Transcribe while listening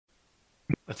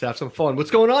Let's have some fun.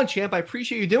 What's going on, champ? I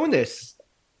appreciate you doing this.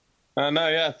 No,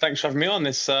 yeah, thanks for having me on.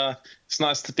 It's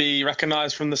nice to be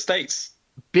recognized from the States.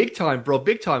 Big time, bro.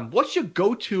 Big time. What's your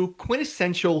go-to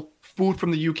quintessential food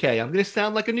from the UK? I'm going to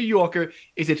sound like a New Yorker.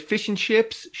 Is it fish and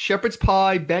chips, shepherd's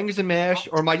pie, bangers and mash,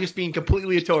 or am I just being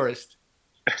completely a tourist?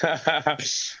 I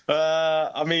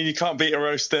mean, you can't beat a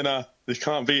roast dinner. You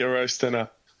can't beat a roast dinner.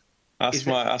 Is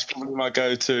that That's probably my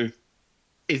go-to.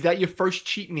 is that your first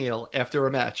cheat meal after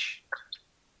a match?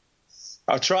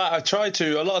 I try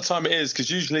to. A lot of time it is because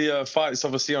usually a fight's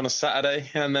obviously on a Saturday,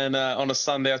 and then on a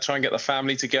Sunday I try and get the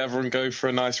family together and go for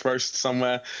a nice roast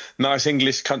somewhere, nice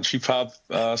English country pub,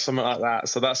 something like that.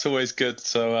 So that's always good.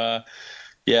 So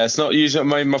yeah, it's not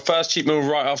usually my first cheat meal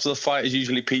right after the fight is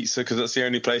usually pizza because that's the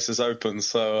only place that's open.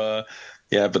 So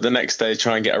yeah, but the next day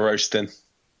try and get a roast in.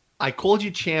 I called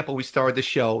you champ when we started the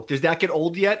show. Does that get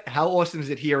old yet? How awesome is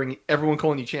it hearing everyone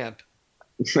calling you champ?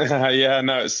 Yeah,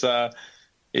 no,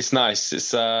 it's nice.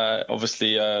 It's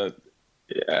obviously a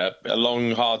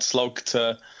long, hard slog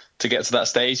to get to that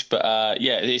stage, but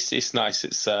yeah, it's nice.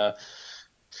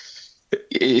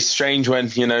 It's strange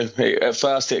when at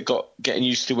first it got getting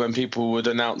used to when people would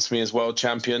announce me as world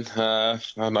champion,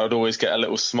 and I'd always get a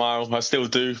little smile. I still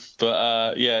do,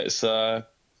 but yeah,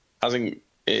 hasn't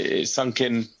it sunk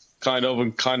in kind of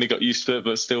and kind of got used to it,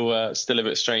 but still a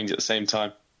bit strange at the same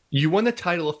time. You won the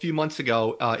title a few months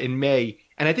ago in May,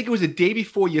 and I think it was the day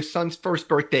before your son's first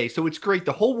birthday. So it's great.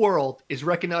 The whole world is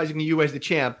recognizing you as the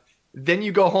champ. Then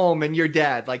you go home and your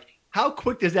dad. Like, how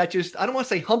quick does that just, I don't want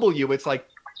to say humble you. It's like,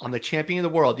 I'm the champion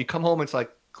of the world. You come home, it's like,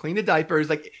 clean the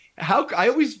diapers. Like, how, I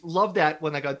always love that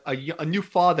when like a new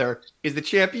father is the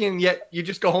champion, yet you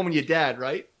just go home and your dad,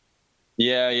 right?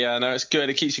 Yeah, no, it's good.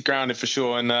 It keeps you grounded for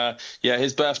sure. And yeah,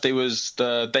 his birthday was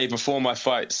the day before my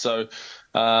fight, so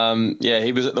yeah,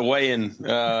 he was at the weigh-in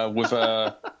with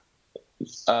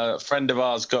a friend of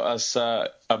ours got us a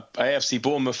AFC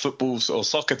Bournemouth football or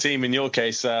soccer team in your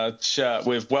case shirt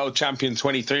with World Champion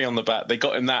 23 on the back. They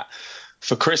got him that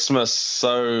for Christmas.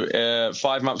 So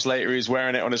 5 months later, he was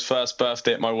wearing it on his first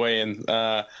birthday at my weigh-in.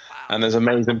 And there's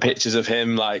amazing pictures of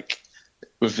him like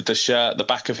with the shirt, the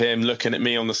back of him looking at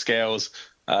me on the scales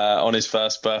on his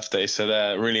first birthday. So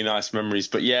they're really nice memories.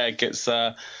 But yeah, it gets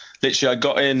literally I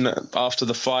got in after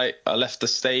the fight. I left the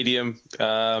stadium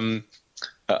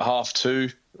at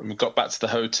 2:30 and we got back to the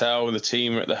hotel. The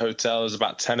team were at the hotel. There's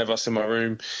about 10 of us in my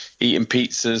room eating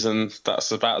pizzas, and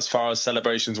that's about as far as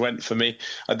celebrations went for me.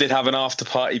 I did have an after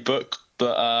party book,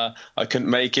 but I couldn't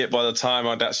make it by the time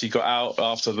I'd actually got out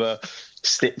after the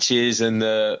stitches and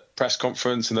the press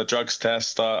conference and the drugs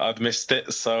test. I'd missed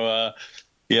it. So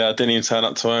yeah, I didn't even turn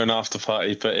up to my own after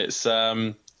party, but it's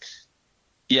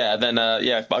yeah, then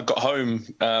yeah, I got home.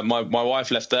 My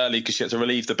wife left early because she had to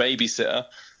relieve the babysitter.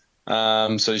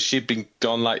 So she'd been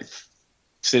gone like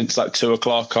since like 2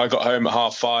 o'clock. I got home at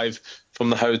 5:30 from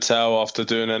the hotel after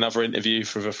doing another interview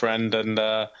with a friend, and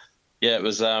yeah, it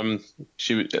was the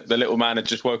little man had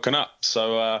just woken up.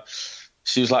 So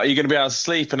she was like, "Are you going to be able to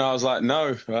sleep?" And I was like,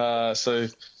 "No." So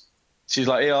she's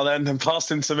like, "Yeah, then," and passed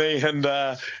him to me, and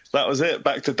that was it.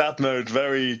 Back to dad mode.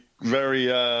 Very, very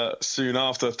soon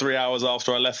after, 3 hours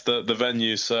after I left the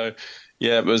venue. So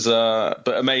yeah, it was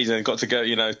but amazing. Got to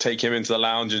go, take him into the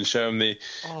lounge and show him the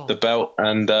Oh, belt,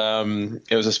 and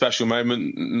it was a special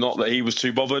moment. Not that he was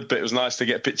too bothered, but it was nice to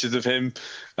get pictures of him.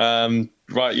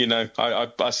 Right,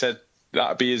 I said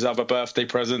that'd be his other birthday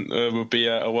present. Would be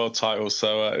a world title,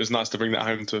 so it was nice to bring that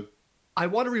home to him. I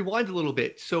want to rewind a little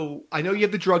bit. So I know you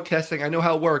have the drug testing. I know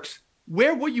how it works.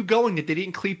 Where were you going that they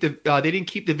didn't keep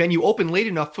the venue open late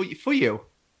enough for you?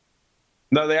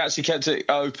 No, they actually kept it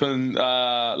open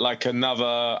like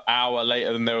another hour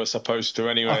later than they were supposed to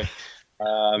anyway.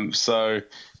 So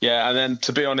yeah, and then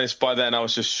to be honest, by then I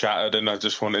was just shattered and I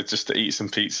just wanted just to eat some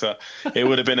pizza. It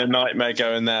would have been a nightmare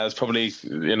going there. It was probably,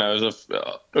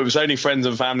 it was only friends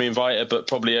and family invited, but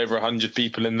probably over 100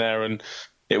 people in there, and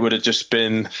it would have just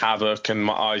been havoc and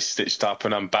my eyes stitched up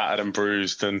and I'm battered and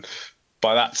bruised. And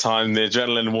by that time, the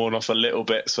adrenaline worn off a little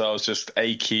bit, so I was just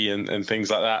achy and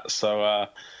things like that. So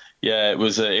yeah, it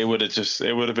would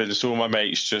have been just all my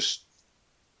mates just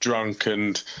drunk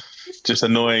and just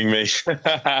annoying me.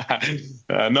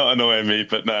 Not annoying me,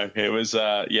 but no, it was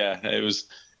yeah,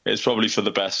 it's probably for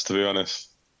the best, to be honest.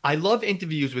 I love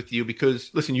interviews with you because,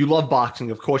 listen, you love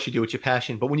boxing. Of course you do. It's your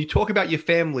passion. But when you talk about your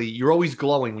family, you're always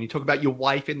glowing. When you talk about your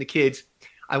wife and the kids,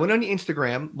 I went on your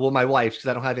Instagram, well, my wife's because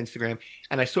I don't have Instagram,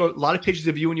 and I saw a lot of pictures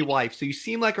of you and your wife. So you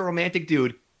seem like a romantic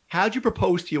dude. How'd you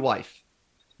propose to your wife?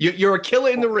 You're a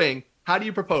killer in the ring. How do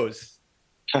you propose?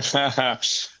 I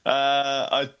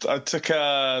took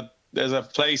her. there's a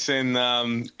place in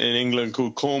England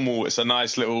called Cornwall. It's a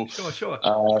nice little Sure,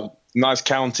 sure. nice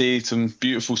county, some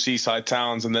beautiful seaside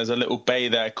towns, and there's a little bay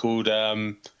there called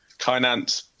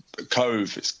Kynance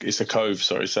Cove. It's a cove,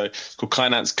 sorry. So it's called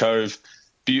Kynance Cove.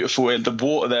 Beautiful. The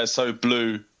water there is so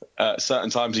blue at certain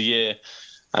times of year.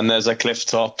 And there's a cliff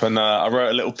top, and I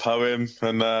wrote a little poem,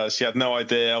 and she had no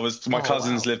idea. My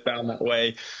cousins live down that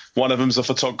way. One of them's a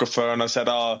photographer, and I said,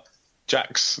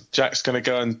 Jack's going to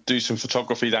go and do some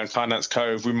photography down Kynance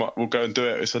Cove. We'll go and do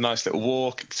it. It's a nice little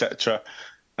walk, etc.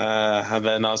 And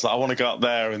then I was like, I want to go up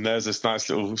there, and there's this nice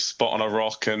little spot on a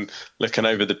rock and looking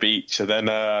over the beach. And then,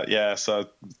 so I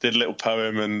did a little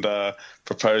poem and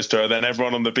proposed to her. Then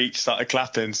everyone on the beach started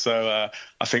clapping. So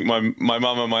I think my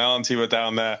mum and my auntie were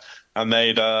down there. And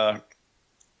they'd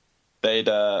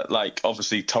like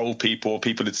obviously told people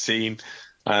had seen,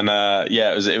 and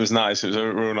it was nice. It was a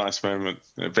real nice moment.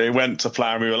 But it went to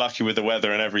plan. We were lucky with the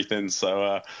weather and everything.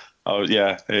 So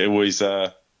it always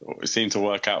seemed to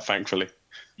work out, thankfully.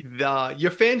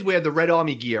 Your fans wear the Red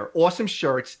Army gear, awesome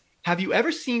shirts. Have you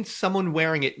ever seen someone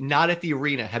wearing it not at the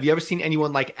arena? Have you ever seen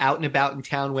anyone like out and about in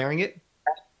town wearing it?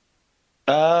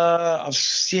 I've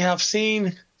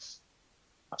seen.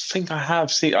 I think I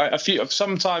have seen a few.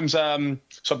 Sometimes, so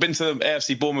I've been to the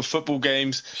AFC Bournemouth football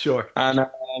games. Sure. And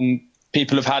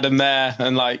people have had them there,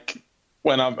 and like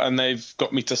and they've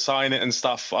got me to sign it and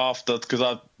stuff after, because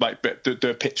I like do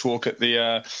a pitch walk at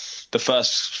the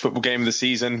first football game of the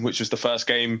season, which was the first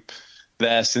game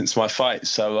there since my fight.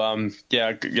 So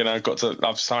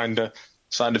I've signed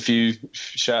a few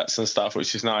shirts and stuff,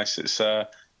 which is nice. It's not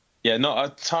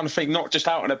I'm trying to think, not just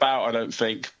out and about, I don't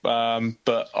think,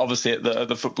 but obviously at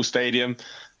the football stadium,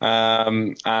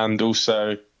 and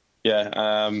also,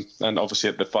 and obviously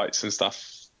at the fights and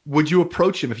stuff. Would you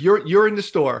approach him if you're in the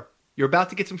store, you're about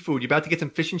to get some food, you're about to get some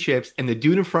fish and chips, and the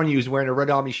dude in front of you is wearing a Red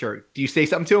Army shirt? Do you say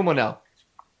something to him or no?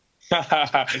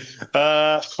 I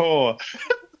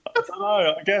don't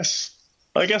know. I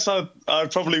guess I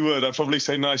probably would. I'd probably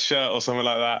say nice shirt or something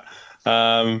like that,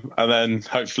 and then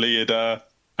hopefully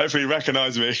you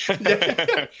recognize me.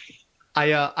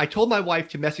 I told my wife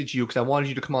to message you because I wanted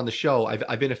you to come on the show.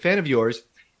 I've been a fan of yours.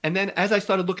 And then as I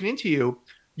started looking into you,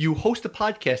 you host a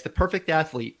podcast, The Perfect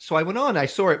Athlete. So I went on, I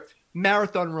saw it,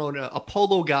 marathon runner, a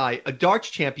polo guy, a darts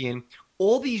champion,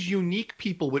 all these unique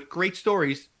people with great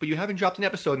stories, but you haven't dropped an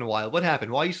episode in a while. What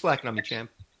happened? Why are you slacking on me, champ?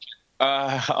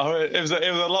 It was a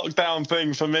lockdown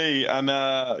thing for me. And,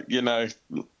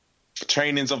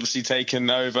 training's obviously taken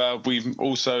over. We've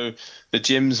also, the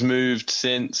gym's moved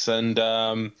since, and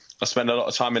I spend a lot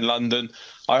of time in London.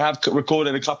 I have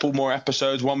recorded a couple more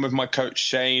episodes, one with my coach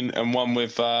Shane and one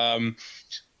with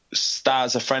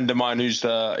Staz, a friend of mine he's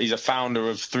a founder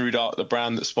of Through Dart, the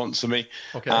brand that sponsor me.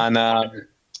 Okay. And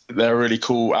they're a really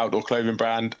cool outdoor clothing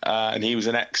brand, and he was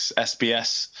an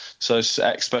ex-SBS, so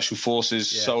ex-Special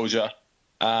Forces soldier.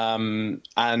 And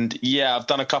I've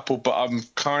done a couple, but I'm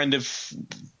kind of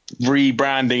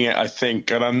rebranding it, I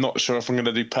think, and I'm not sure if I'm going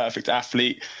to do Perfect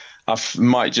Athlete. I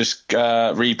might just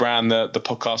rebrand the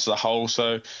podcast as a whole.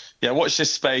 So watch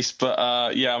this space. But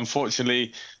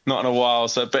unfortunately, not in a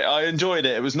while. But I enjoyed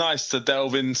it. It was nice to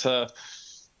delve into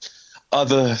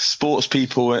other sports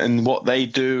people and what they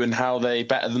do and how they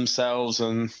better themselves.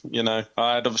 And I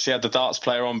had obviously had the darts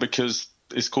player on because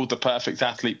it's called the Perfect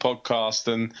Athlete podcast,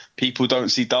 and people don't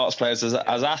see darts players as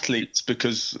athletes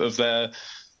because of their.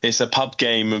 It's a pub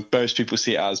game, and most people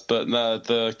see it as, but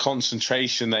the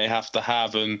concentration they have to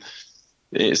have, and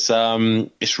it's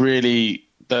really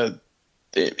to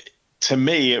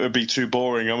me, it would be too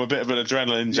boring. I'm a bit of an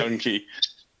adrenaline junkie,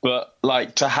 but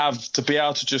like to be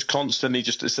able to just constantly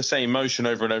it's the same motion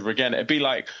over and over again. It'd be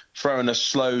like throwing a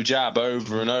slow jab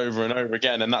over and over and over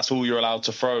again, and that's all you're allowed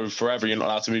to throw forever. You're not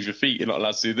allowed to move your feet. You're not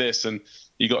allowed to do this, and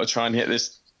you got to try and hit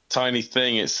this tiny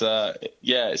thing. It's a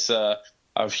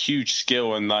huge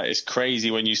skill, and like it's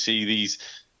crazy when you see these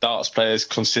darts players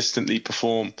consistently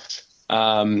perform.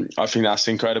 I think that's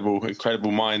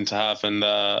incredible mind to have, and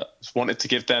wanted to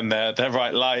give them their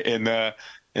right light in the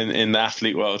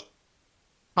athlete world.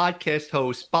 Podcast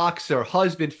host, boxer,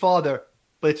 husband, father,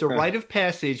 but it's a rite of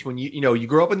passage when you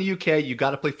grow up in the UK. You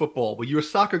got to play football. Were you a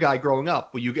soccer guy growing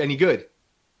up? Were you any good?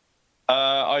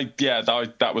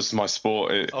 That was my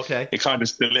sport. It kind of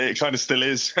still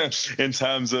is in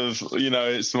terms of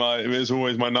it was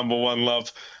always my number one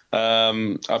love.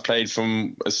 I played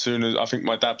from as soon as I think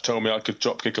my dad told me I could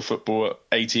drop kick a football at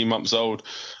 18 months old.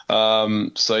 I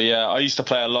used to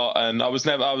play a lot, and I was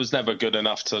never good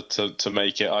enough to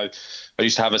make it. I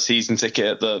used to have a season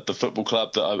ticket at the football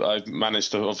club that I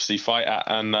managed to obviously fight at,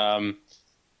 and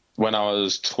when I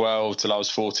was 12 till I was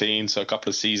 14, so a couple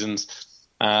of seasons.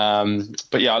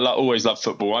 But yeah, always loved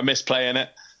football. I miss playing it.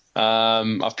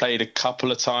 I've played a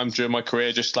couple of times during my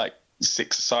career, just like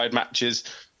six-a-side matches.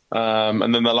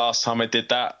 And then the last time I did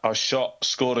that, I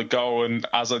scored a goal, and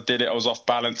as I did it, I was off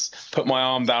balance, put my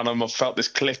arm down, and I felt this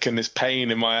click and this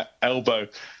pain in my elbow.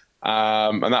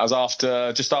 And that was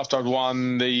just after I'd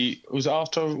won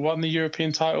after I won the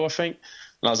European title, I think.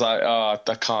 And I was like, oh,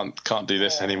 I can't do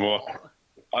this anymore.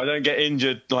 I don't get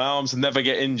injured. My arms never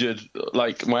get injured,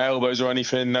 like my elbows or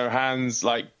anything. No hands,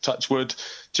 like touch wood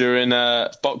during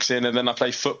boxing, and then I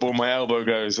play football. My elbow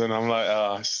goes, and I'm like,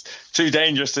 oh, it's too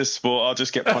dangerous, this sport. I'll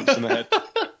just get punched in the head.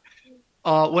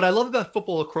 What I love about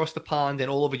football across the pond and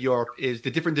all over Europe is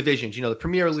the different divisions. The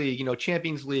Premier League,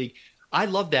 Champions League. I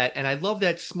love that, and I love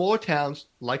that smaller towns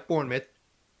like Bournemouth.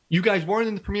 You guys weren't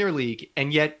in the Premier League,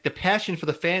 and yet the passion for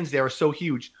the fans there is so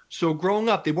huge. So growing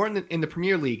up, they weren't in the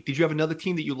Premier League. Did you have another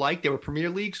team that you liked? They were Premier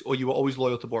Leagues, or you were always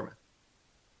loyal to Bournemouth?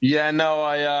 Yeah,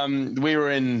 no, we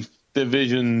were in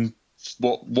used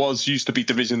to be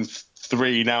Division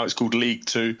 3. Now it's called League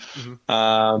 2,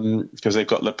 because they've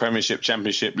got the Premiership,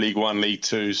 Championship, League 1, League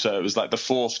 2. So it was like the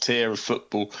fourth tier of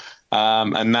football.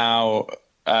 And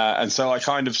so I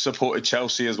kind of supported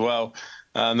Chelsea as well.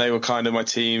 And they were kind of my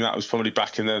team. That was probably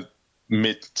back in the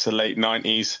mid to late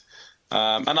 90s.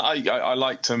 And I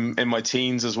liked them in my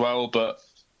teens as well. But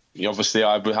obviously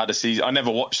I had a season. I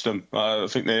never watched them. I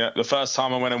think the first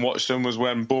time I went and watched them was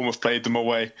when Bournemouth played them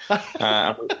away.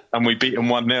 And we beat them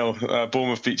 1-0.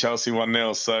 Bournemouth beat Chelsea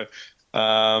 1-0. So,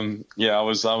 I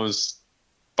was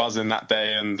buzzing that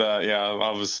day. And,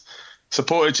 I was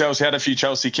supported Chelsea. Had a few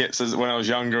Chelsea kits when I was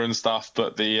younger and stuff.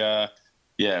 But it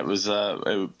was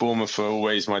Bournemouth were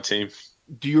always my team.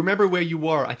 Do you remember where you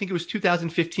were? I think it was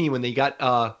 2015 when they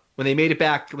made it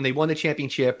back, when they won the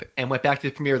championship and went back to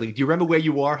the Premier League. Do you remember where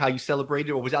you were, how you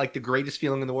celebrated, or was that like the greatest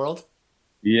feeling in the world?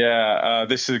 Yeah,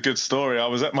 this is a good story. I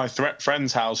was at my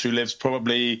friend's house, who lives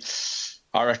probably,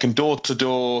 I reckon, door to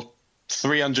door,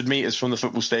 300 meters from the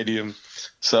football stadium.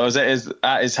 So I was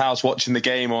at his house watching the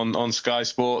game on Sky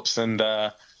Sports, and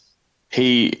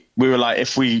we were like,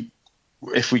 if we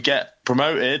get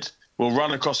promoted, we'll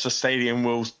run across the stadium.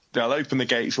 They'll open the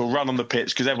gates. We'll run on the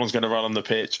pitch, because everyone's going to run on the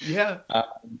pitch. Yeah.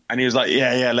 And he was like,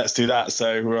 yeah, let's do that.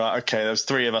 So we're like, okay, there's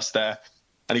 3 of us there.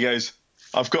 And he goes,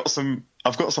 I've got some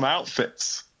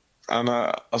outfits. And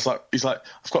he's like,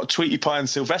 I've got a Tweety Pie and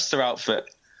Sylvester outfit.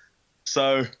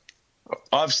 So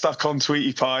I've stuck on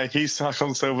Tweety Pie. He's stuck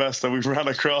on Sylvester. We've run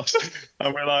across,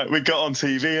 and we got on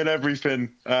TV and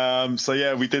everything. So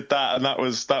yeah, we did that, and that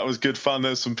was good fun.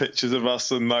 There's some pictures of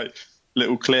us and like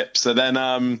little clips. And then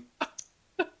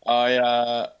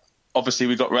obviously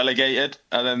we got relegated,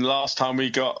 and then last time we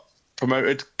got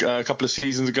promoted a couple of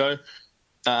seasons ago,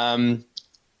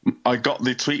 I got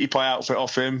the Tweety Pie outfit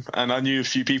off him, and I knew a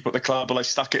few people at the club, but I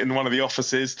stuck it in one of the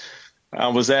offices. I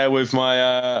was there with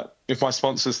my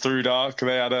sponsors through Dark.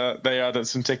 They had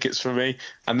some tickets for me,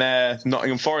 and they're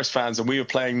Nottingham Forest fans, and we were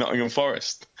playing Nottingham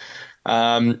Forest,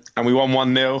 and we won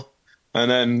 1-0.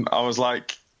 And then I was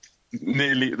like,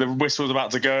 nearly the whistle was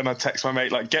about to go, and I text my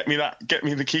mate like, get me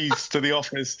the keys to the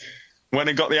office. Went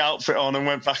and got the outfit on and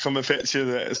went back on the pitch with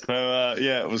it. So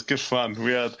it was good fun.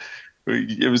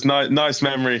 It was nice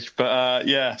memory, but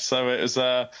so it was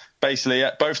basically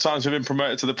both times we've been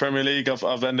promoted to the Premier League,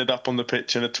 I've ended up on the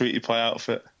pitch in a Tweety Pie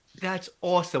outfit. That's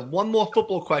awesome. One more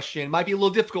football question, might be a little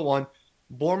difficult one.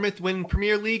 Bournemouth win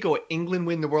Premier League or England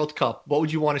win the World Cup? What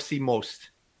would you want to see most?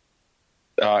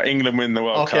 England win the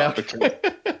World Cup, because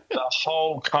the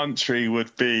whole country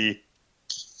would be.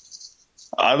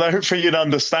 I don't think you'd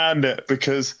understand it,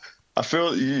 because I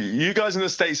feel you guys in the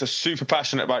States are super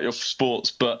passionate about your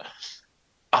sports, but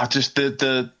I just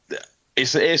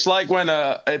it's like when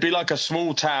it'd be like a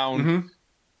small town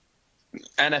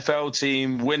NFL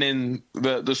team winning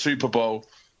the Super Bowl,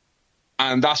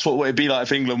 and that's what it'd be like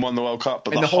if England won the World Cup.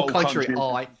 But the whole country.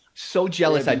 I'm so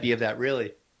jealous I'd be of that,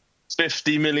 really.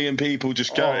 50 million people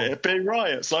just go. It'd be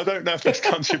riots. I don't know if this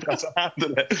country would have to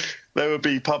handle it. There would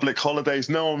be public holidays.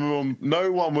 No one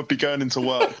would be going into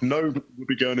work. Nobody would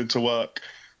be going into work.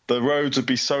 The roads would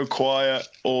be so quiet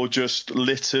or just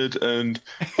littered, and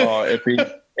it'd be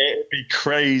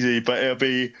crazy. But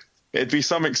it'd be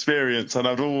some experience, and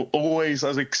I'd always,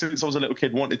 since I was a little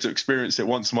kid, wanted to experience it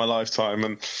once in my lifetime.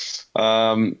 And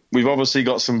we've obviously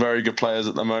got some very good players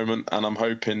at the moment, and I'm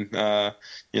hoping the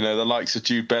likes of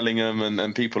Jude Bellingham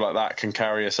and people like that can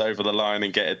carry us over the line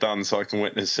and get it done, so I can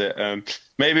witness it, and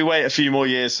maybe wait a few more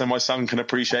years so my son can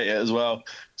appreciate it as well,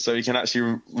 so he can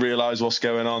actually realise what's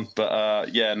going on. But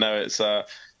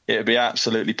it'd be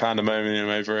absolutely pandemonium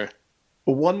over here.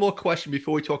 Well, one more question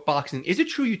before we talk boxing. Is it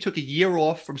true you took a year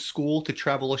off from school to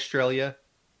travel Australia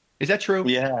Is that true?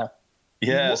 Yeah,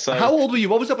 yeah. How So old were you?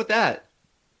 What was up with that?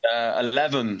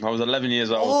 11. I was 11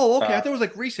 years old. Oh, okay. I thought it was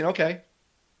like recent. Okay.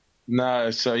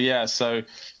 No, so yeah, so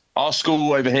our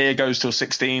school over here goes till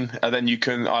 16, and then you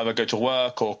can either go to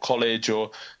work or college,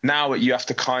 or now you have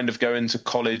to kind of go into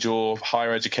college or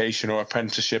higher education or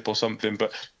apprenticeship or something.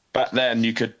 But back then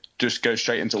you could just go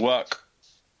straight into work.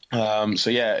 So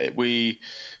yeah,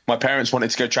 my parents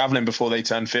wanted to go traveling before they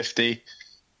turned 50.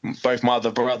 Both my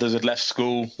other brothers had left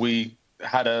school. We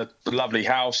had a lovely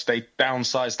house. They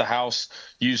downsized the house,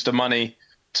 used the money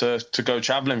to go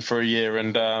traveling for a year.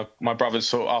 And my brothers,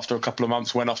 sort of, after a couple of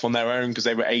months, went off on their own because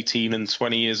they were 18 and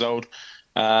 20 years old.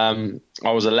 I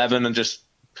was 11, and just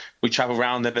we traveled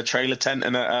around in a trailer tent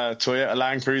in a Toyota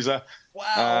Land Cruiser.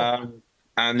 Wow.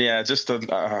 And yeah,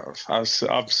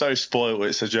 I'm so spoiled.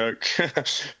 It's a joke.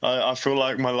 I feel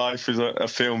like my life is a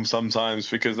film sometimes,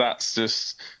 because that's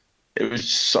just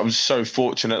I'm so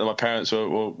fortunate that my parents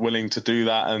were willing to do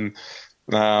that. And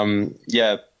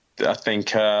yeah, I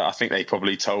think they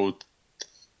probably told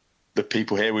the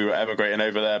people here we were emigrating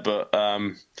over there, but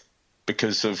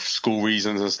because of school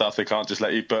reasons and stuff, they can't just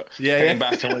let you. But Yeah, came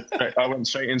yeah. back and I went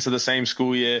straight into the same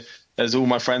school year as all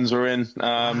my friends were in.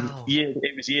 Wow.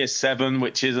 It was year 7,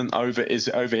 which is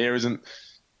over here isn't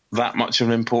that much of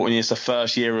an important year. It's the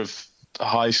first year of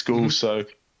high school, Mhm. so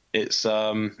it's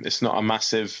not a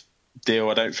massive deal.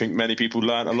 I don't think many people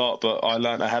learnt a lot, but I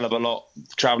learnt a hell of a lot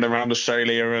traveling around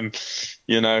Australia. And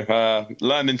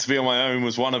learning to be on my own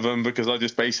was one of them, because I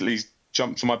just basically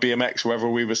jumped on my BMX wherever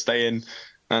we were staying,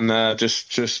 and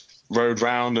just rode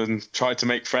round and tried to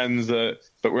make friends.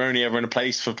 But we're only ever in a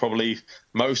place for probably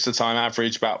most of the time,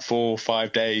 average about 4 or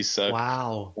 5 days. So,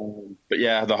 Wow. but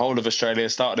yeah, the whole of Australia,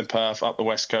 started in Perth, up the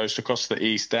west coast, across the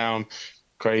east, down,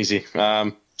 crazy.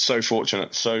 So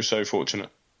fortunate, so fortunate.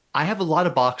 I have a lot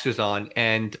of boxers on,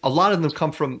 and a lot of them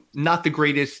come from not the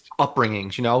greatest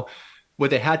upbringings, where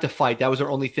they had to fight. That was their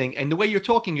only thing. And the way you're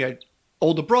talking, you had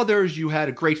older brothers, you had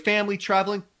a great family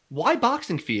traveling. Why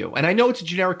boxing for you? And I know it's a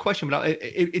generic question, but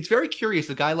it's very curious,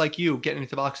 a guy like you getting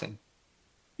into boxing.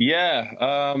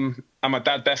 Yeah, and my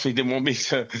dad definitely didn't want me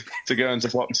to go into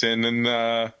boxing,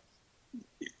 and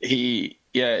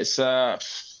it's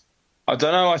I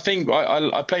don't know. I think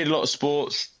I played a lot of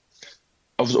sports.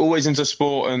 I was always into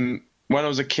sport, and when I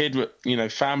was a kid,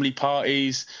 family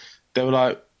parties, they were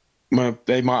like,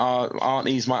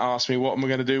 aunties might ask me, what am I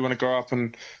going to do when I grow up?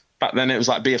 And back then it was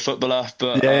like, be a footballer.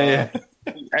 But Yeah, yeah,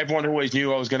 yeah. everyone always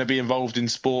knew I was going to be involved in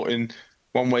sport in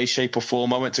one way, shape or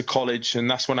form. I went to college, and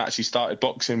that's when I actually started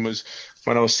boxing. Was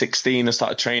when I was 16. I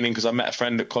started training because I met a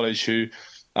friend at college who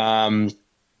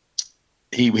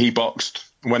he boxed.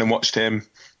 Went and watched him,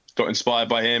 got inspired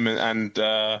by him, and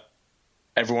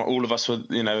everyone, all of us were,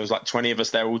 it was like 20 of us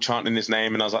there all chanting his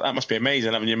name. And I was like, that must be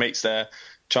amazing having your mates there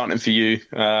chanting for you.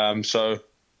 So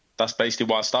that's basically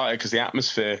why I started, because the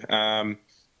atmosphere. And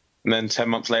then 10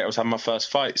 months later, I was having my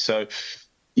first fight. So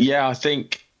yeah, I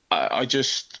think I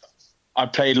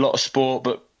played a lot of sport,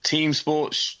 but team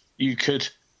sports, you could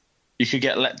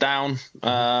get let down.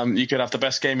 You could have the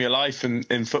best game of your life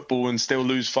in football and still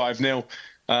lose 5-0.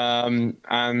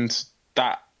 And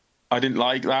that, I didn't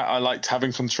like that. I liked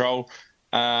having control.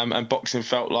 And boxing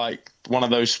felt like one of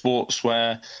those sports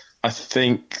where I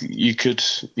think you could,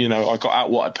 I got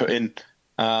out what I put in.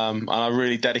 And I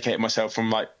really dedicated myself from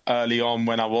like early on.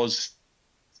 When I was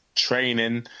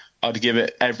training, I'd give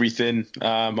it everything.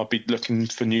 I'd be looking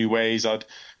for new ways. I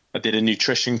did a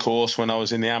nutrition course when I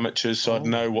was in the amateurs, so I'd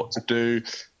know what to do.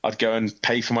 I'd go and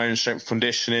pay for my own strength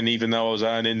conditioning, even though I was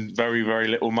earning very, very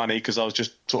little money, because I was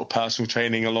just sort of personal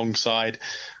training alongside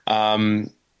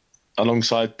boxing.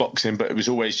 But it was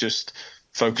always just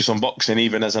focus on boxing,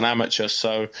 even as an amateur.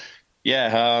 So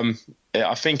yeah,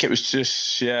 I think it was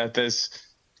just,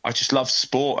 I just loved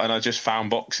sport, and I just found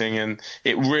boxing, and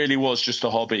it really was just a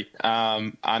hobby.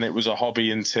 And it was a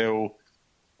hobby until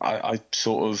I'd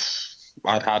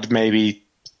had maybe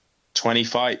 20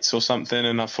 fights or something,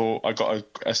 and I thought, I got an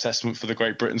assessment for the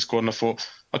Great Britain squad, and I thought,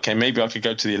 okay, maybe I could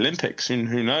go to the Olympics. And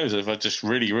who knows, if I just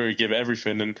really, really give it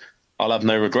everything, and I'll have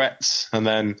no regrets. And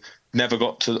then never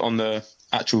got on the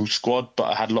actual squad, but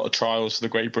I had a lot of trials for the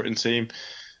Great Britain team.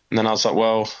 And then I was like,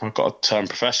 well, I've got to turn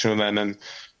professional then. And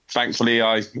thankfully,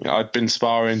 I'd been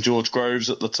sparring George Groves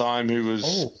at the time, who was...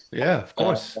 Oh, yeah, of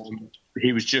course.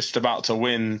 He was just about to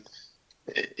win.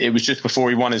 It was just before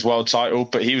he won his world title,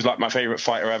 but he was like my favorite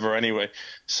fighter ever anyway.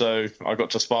 I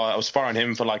got to spar. I was sparring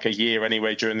him for like a year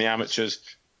anyway during the amateurs.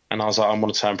 And I was like, I'm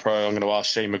going to turn pro. I'm going to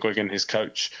ask Shane McGuigan, his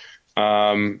coach,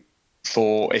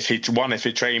 for if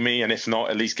he'd train me, and if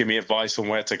not, at least give me advice on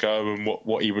where to go and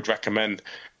what he would recommend,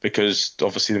 because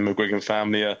obviously the McGuigan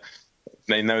family are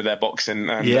they know their boxing.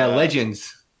 And Yeah,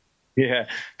 legends. yeah,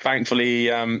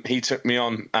 thankfully he took me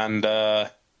on, and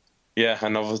yeah,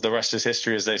 and the rest is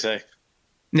history, as they say.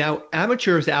 Now,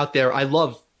 amateurs out there, I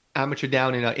love amateur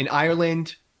down in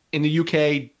Ireland, in the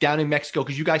UK, down in Mexico,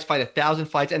 because you guys fight 1,000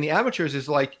 fights, and the amateurs is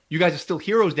like you guys are still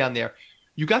heroes down there.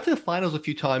 You got to the finals a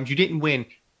few times, you didn't win.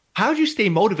 How did you stay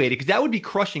motivated? Because that would be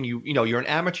crushing you. You know, you're an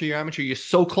amateur, you're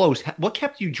so close. What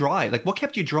kept you dry? Like, what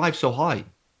kept you drive so high?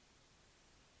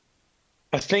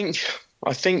 I think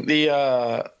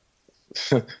the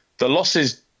the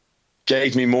losses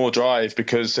gave me more drive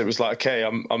because it was like, okay,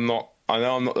 I'm not. I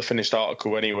know I'm not the finished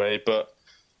article anyway, but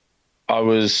I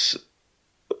was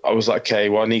like, okay,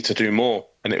 well, I need to do more.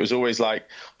 And it was always like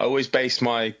I always based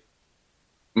my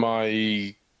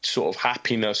sort of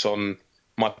happiness on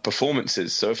my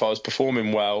performances. So if I was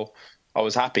performing well, I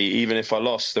was happy, even if I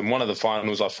lost. And one of the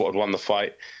finals, I thought I'd won the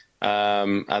fight,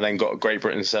 and then got a Great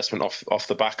Britain assessment off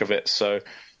the back of it. So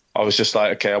I was just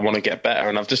like, okay, I want to get better,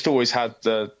 and I've just always had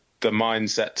the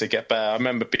mindset to get better. I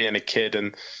remember being a kid,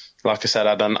 and like I said,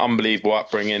 I had an unbelievable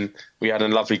upbringing. We had a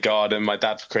lovely garden. My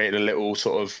dad created a little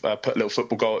sort of put a little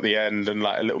football goal at the end and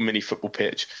like a little mini football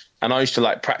pitch. And I used to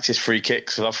like practice free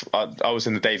kicks. I was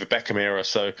in the David Beckham era,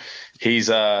 so he was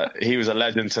a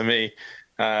legend to me.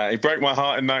 He broke my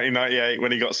heart in 1998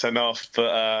 when he got sent off,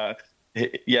 but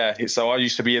yeah. So I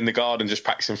used to be in the garden just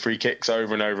practicing free kicks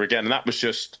over and over again, and that was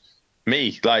just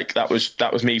me. Like that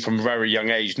was me from a very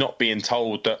young age, not being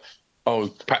told that, oh,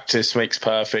 practice makes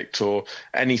perfect or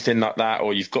anything like that,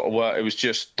 or you've got to work. It was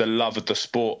just the love of the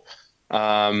sport.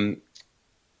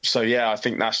 So yeah, I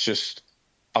think that's just,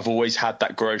 I've always had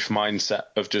that growth mindset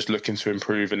of just looking to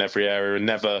improve in every area and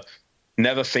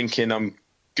never thinking I'm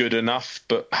good enough,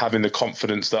 but having the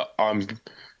confidence that I'm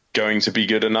going to be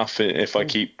good enough if I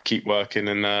keep working.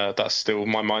 And that's still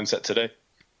my mindset today.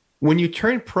 When you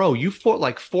turned pro, you fought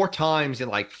like 4 times in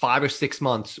like 5 or 6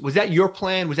 months. Was that your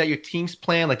plan? Was that your team's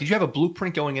plan? Like, did you have a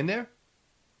blueprint going in there?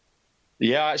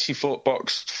 Yeah, I actually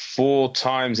boxed 4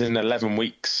 times in 11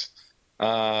 weeks.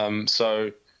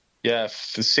 So yeah,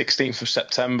 the 16th of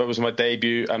September was my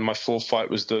debut, and my fourth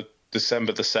fight was the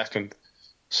December the 2nd.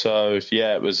 So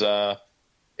yeah, it was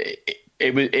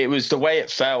it was the way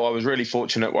it fell. I was really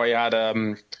fortunate where I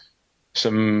had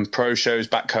some pro shows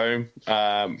back home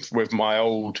with my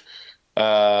old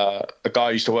a guy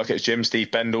who used to work at his gym,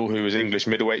 Steve Bendel, who was English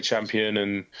middleweight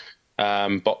champion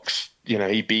and boxed. You know,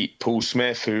 he beat Paul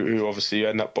Smith, who obviously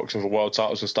ended up boxing for world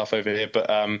titles and stuff over here. But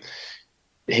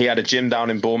he had a gym down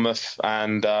in Bournemouth,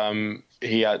 and I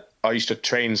used to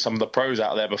train some of the pros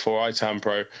out there before I turned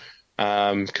pro.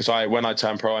 Because when I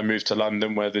turned pro, I moved to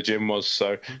London where the gym was.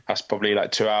 So that's probably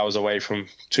like 3 hours away from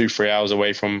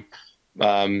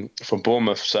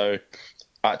Bournemouth. So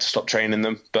I had to stop training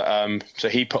them. But so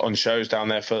he put on shows down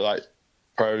there for like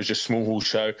pros, just small hall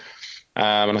show.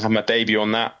 And I had my debut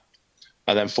on that.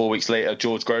 And then 4 weeks later,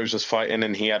 George Groves was fighting,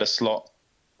 and he had a slot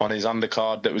on his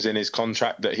undercard that was in his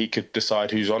contract that he could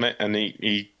decide who's on it, and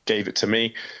he gave it to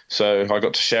me. So I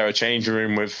got to share a changing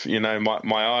room with, you know,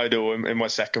 my idol in my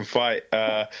second fight.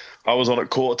 I was on at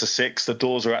 5:45. The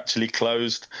doors were actually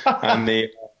closed, and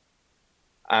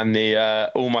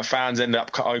all my fans ended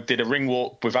up. I did a ring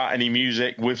walk without any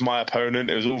music with my opponent.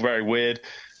 It was all very weird,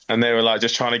 and they were like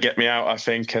just trying to get me out, I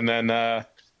think. And then I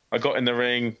got in the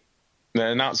ring. They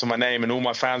announced my name, and all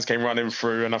my fans came running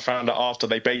through, and I found out after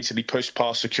they basically pushed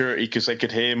past security because they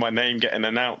could hear my name getting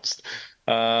announced.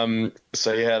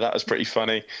 So yeah, that was pretty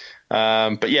funny.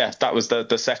 But yeah, that was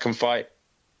the second fight.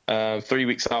 3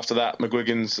 weeks after that,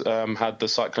 McGuigan's had the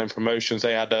Cyclone Promotions.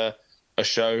 They had a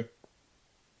show.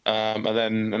 And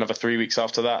then another 3 weeks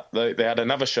after that, they had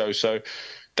another show. So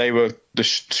they were the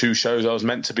 2 shows I was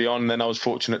meant to be on. And then I was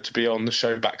fortunate to be on the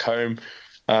show back home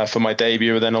for my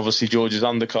debut, and then obviously George's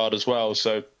undercard as well.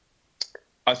 So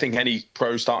I think any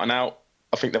pro starting out,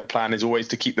 I think the plan is always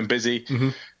to keep them busy.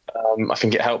 Mm-hmm. I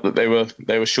think it helped that they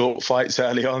were short fights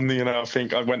early on. You know, I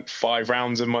think I went 5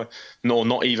 rounds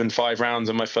not even 5 rounds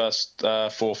in my first 4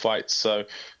 fights. So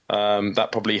that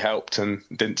probably helped, and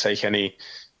didn't take any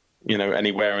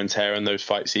wear and tear in those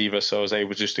fights either. So I was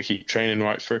able just to keep training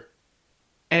right through.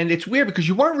 And it's weird because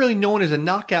you weren't really known as a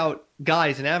knockout guy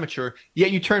as an amateur,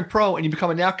 yet you turned pro and you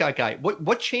become a knockout guy.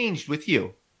 What changed with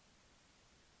you?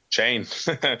 Shane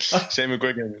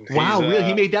McGuigan. Wow, really?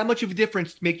 He made that much of a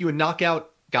difference to make you a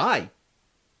knockout guy?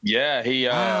 Yeah, he.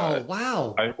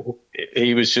 Wow.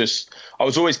 He was just. I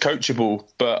was always coachable,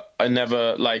 but I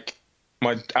never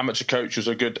my amateur coach was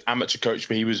a good amateur coach,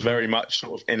 but he was very much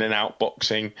sort of in and out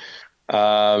boxing.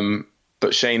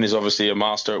 But Shane is obviously a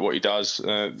master at what he does.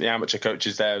 The amateur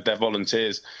coaches, they're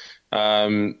volunteers.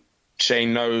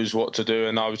 Shane knows what to do,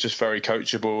 and I was just very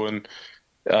coachable. And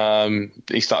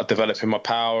he started developing my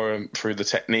power and through the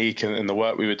technique and the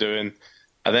work we were doing.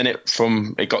 And then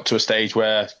it got to a stage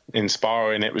where in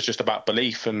sparring it was just about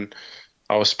belief. And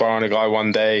I was sparring a guy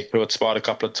one day who had sparred a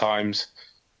couple of times,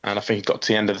 and I think he got to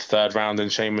the end of the third round,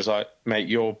 and Shane was like, "Mate,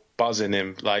 you're buzzing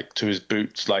him like to his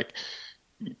boots. Like,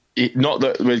 not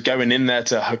that we're going in there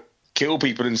to kill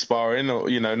people in sparring or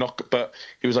knock, but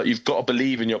he was like, you've got to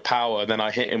believe in your power." Then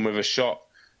I hit him with a shot,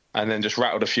 and then just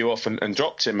rattled a few off and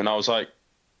dropped him. And I was like,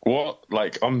 "What?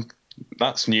 Like,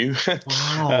 that's new."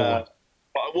 Wow.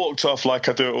 But I walked off like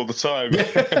I do it all the time.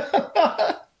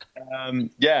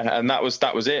 Yeah, and that was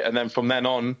it. And then from then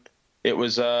on, it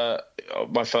was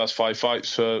my first 5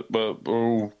 fights were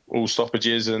all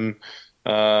stoppages, and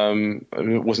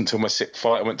it wasn't until my sixth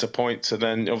fight I went to points. And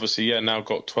then obviously, yeah, now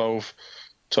got 12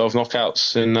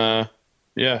 knockouts, and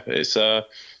yeah,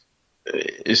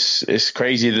 it's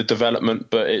crazy, the development,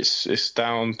 but it's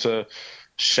down to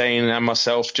Shane and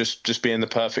myself just being the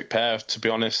perfect pair, to be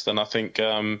honest. And I think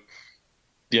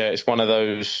yeah, it's one of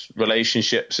those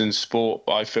relationships in sport,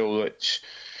 I feel, which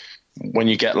when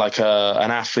you get like an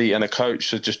athlete and a coach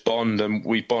to just bond, and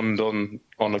we bond on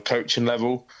a coaching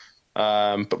level,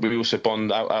 but we also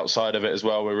bond outside of it as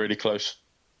well. We're really close.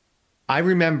 I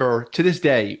remember to this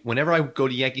day, whenever I go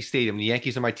to Yankee Stadium, the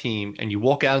Yankees are my team, and you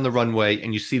walk out on the runway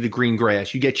and you see the green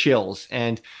grass, you get chills.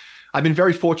 And I've been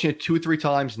very fortunate 2 or 3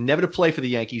 times, never to play for the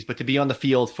Yankees, but to be on the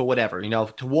field for whatever,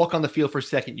 to walk on the field for a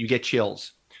second, you get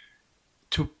chills.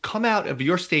 To come out of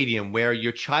your stadium where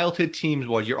your childhood team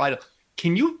was your idol,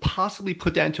 can you possibly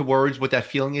put that into words what that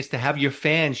feeling is to have your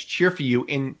fans cheer for you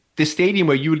in this stadium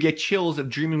where you would get chills of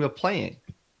dreaming of playing?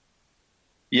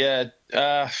 Yeah,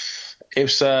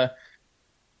 it's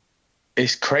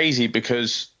it's crazy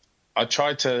because I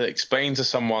tried to explain to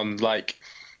someone, like,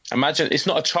 imagine it's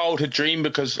not a childhood dream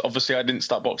because obviously I didn't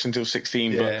start boxing until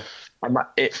 16, Yeah.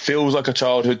 but it feels like a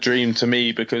childhood dream to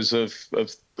me because of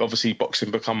obviously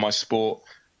boxing become my sport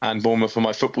and Bournemouth for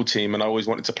my football team, and I always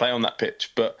wanted to play on that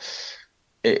pitch. But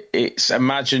it's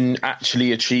imagine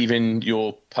actually achieving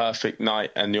your perfect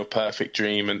night and your perfect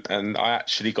dream, and I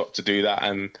actually got to do that,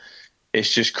 and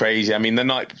it's just crazy. I mean,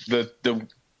 the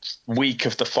week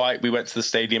of the fight, we went to the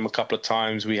stadium a couple of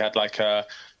times. We had like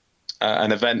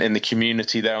an event in the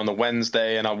community there on the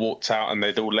Wednesday, and I walked out and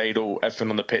they'd all laid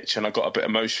everything on the pitch, and I got a bit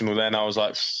emotional then. I was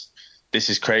like, this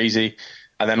is crazy.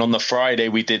 And then on the Friday,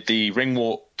 we did the ring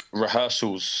walk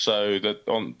rehearsals. So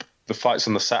on the fights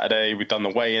on the Saturday, we'd done the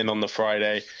weigh-in on the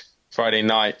Friday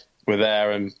night, we're there.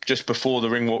 And just before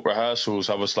the ring walk rehearsals,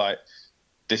 I was like,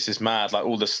 this is mad. Like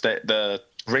all the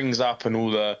rings up and all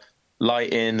the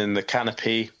lighting and the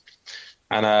canopy.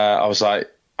 And I was like,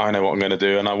 I know what I'm going to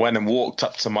do. And I went and walked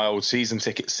up to my old season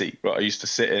ticket seat that I used to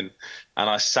sit in. And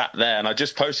I sat there, and I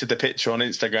just posted the picture on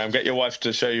Instagram. Get your wife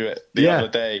to show you it the other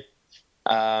day.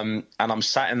 And I'm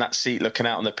sat in that seat looking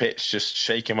out on the pitch, just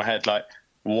shaking my head like,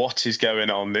 what is going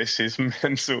on? This is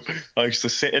mental. I used to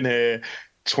sit in here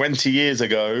 20 years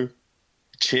ago,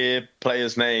 cheer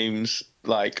players' names,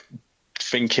 like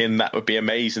thinking that would be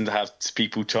amazing to have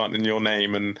people chanting your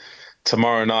name. And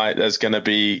tomorrow night there's going to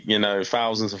be,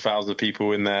 thousands and thousands of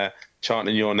people in there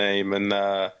chanting your name. And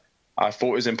I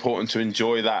thought it was important to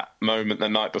enjoy that moment the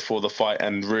night before the fight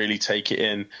and really take it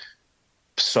in.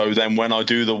 So then when I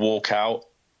do the walkout,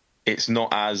 it's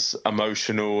not as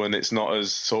emotional and it's not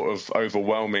as sort of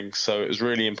overwhelming. So it was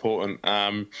really important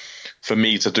for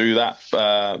me to do that.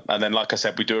 And then, like I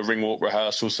said, we do a ring walk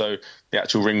rehearsal. So the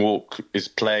actual ring walk is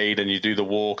played and you do the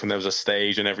walk, and there was a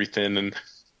stage and everything. And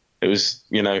it was,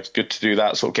 good to do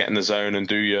that, sort of get in the zone and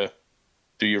do your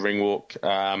ring walk,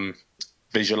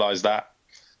 visualize that,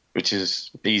 which is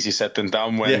easier said than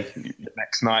done when the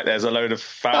next night there's a load of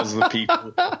thousands of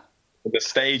people. The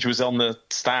stage was on the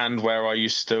stand where I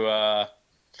used to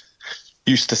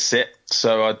sit.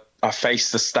 So I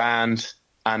faced the stand,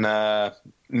 and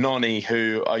Nonny,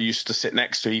 who I used to sit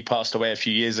next to, he passed away a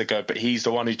few years ago, but he's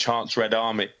the one who chants Red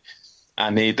Army.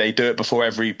 And they do it before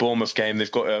every Bournemouth game.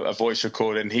 They've got a voice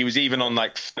recording. He was even on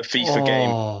like the FIFA game.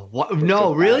 Oh, what?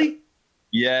 No, really?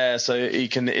 Yeah, so he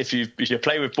can, if you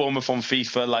play with Bournemouth on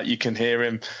FIFA, like you can hear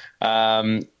him.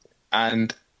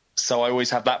 And so I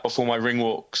always have that before my ring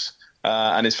walks.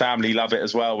 And his family love it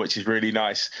as well, which is really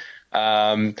nice.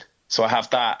 So I have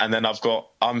that, and then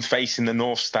I'm facing the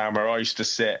North Stand where I used to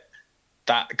sit.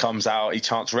 That comes out, he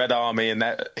chants Red Army, and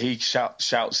he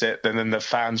shouts it, and then the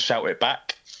fans shout it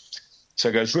back. So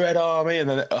it goes Red Army, and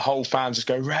then the whole fans just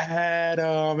go Red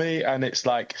Army, and it's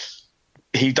like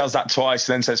he does that twice,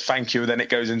 and then says thank you, and then it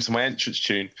goes into my entrance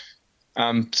tune.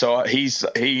 So he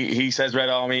says Red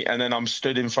Army, and then I'm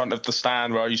stood in front of the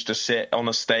stand where I used to sit on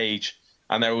a stage.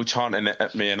 and they're all chanting it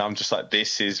at me, and I'm just like,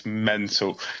 this is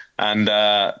mental. And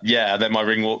then my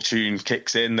ring walk tune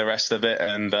kicks in, the rest of it,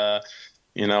 and I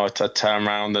turn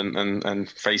around and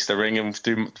face the ring and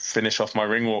finish off my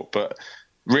ring walk. But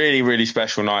really, really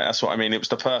special night. That's what I mean. It was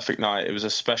the perfect night. It was a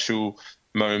special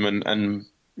moment, and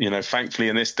thankfully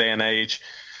in this day and age,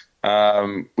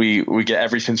 we get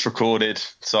everything's recorded,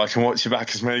 so I can watch it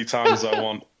back as many times as I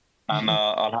want, and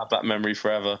I'll have that memory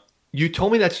forever. You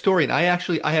told me that story, and I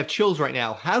have chills right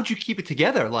now. How'd you keep it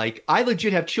together? Like, I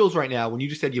legit have chills right now when you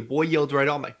just said your boy yelled right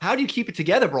on. Like, how do you keep it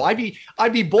together, bro? I'd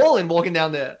be balling walking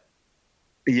down there.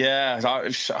 Yeah,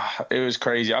 it was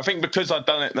crazy. I think because I'd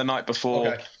done it the night before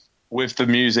Okay. with the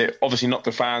music, obviously not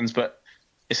the fans, but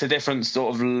it's a different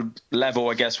sort of level,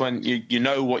 I guess, when you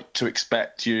know what to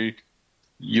expect. You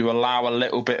allow a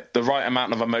little bit, the right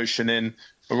amount of emotion in,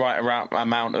 the right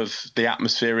amount of the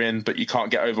atmosphere in, but you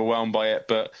can't get overwhelmed by it.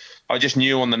 But I just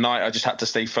knew on the night I just had to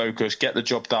stay focused, get the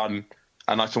job done,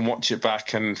 and I can watch it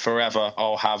back, and forever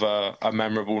I'll have a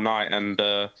memorable night. And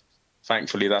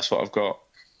thankfully, that's what I've got.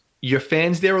 Your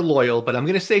fans there are loyal, but I'm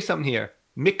going to say something here.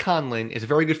 Mick Conlon is a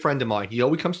very good friend of mine. He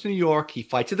always comes to New York. He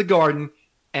fights at the Garden,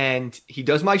 and he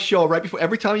does my show right before.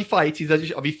 Every time he fights, he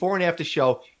does a before and after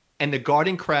show, and the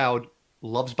Garden crowd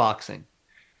loves boxing.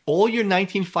 All your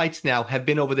 19 fights now have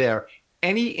been over there.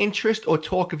 Any interest or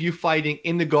talk of you fighting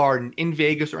in the Garden, in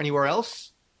Vegas, or anywhere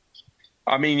else?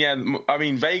 I mean, yeah,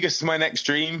 Vegas is my next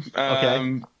dream.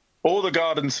 Okay. Or the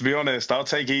Garden, to be honest. I'll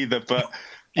take either, but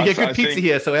You get good I pizza think,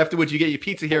 here, so afterwards you get your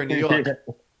pizza here in New York.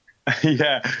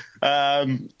 yeah.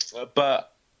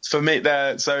 But for me,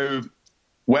 so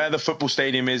where the football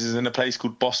stadium is in a place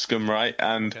called Boscombe, right?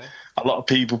 And Okay. a lot of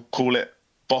people call it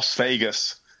Bos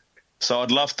Vegas. So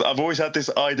I've always had this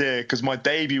idea because my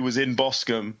debut was in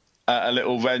Boscombe at a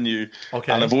little venue.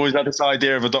 Okay. And I've always had this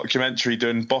idea of a documentary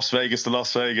doing Bos Vegas to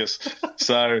Las Vegas.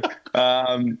 So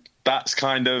that's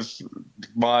kind of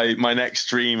my next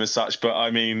dream as such. But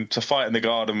I mean, to fight in the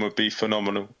Garden would be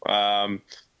phenomenal.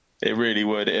 It really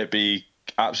would. It'd be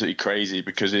absolutely crazy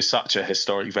because it's such a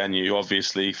historic venue,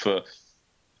 obviously, for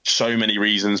so many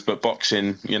reasons. But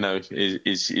boxing,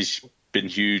 is been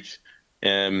huge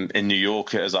in New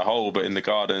York as a whole. But in the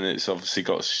Garden, it's obviously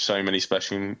got so many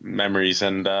special memories.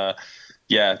 And I'd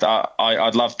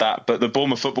love that. But the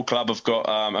Bournemouth Football Club have got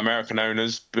American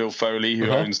owners, Bill Foley,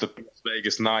 who owns the Las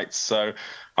Vegas Knights. So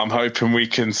I'm hoping we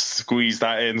can squeeze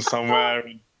that in somewhere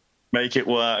and make it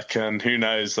work. And who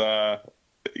knows? I've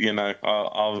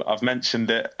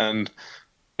mentioned it, and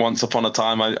once upon a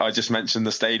time, I just mentioned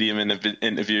the stadium in an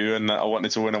interview, and I wanted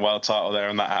to win a world title there,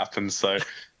 and that happened. So,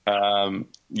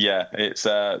 it's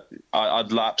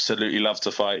I'd absolutely love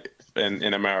to fight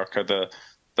in America.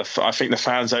 I think the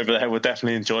fans over there would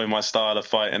definitely enjoy my style of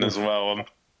fighting as well.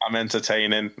 I'm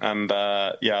entertaining, and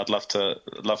I'd love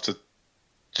to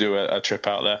do a trip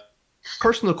out there.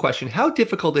 Personal question. How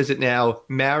difficult is it now,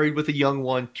 married with a young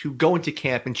one, to go into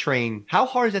camp and train? How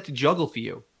hard is that to juggle for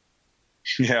you?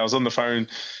 Yeah, I was on the phone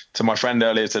to my friend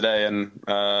earlier today, and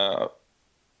my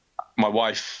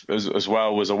wife as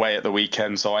well was away at the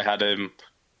weekend, so I had him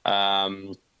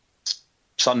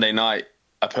Sunday night.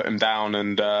 I put him down,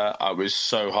 and I was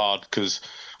so hard because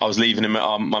I was leaving him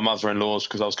at my mother-in-law's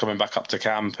because I was coming back up to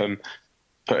camp, and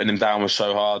putting him down was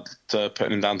so hard.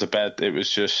 Putting him down to bed, it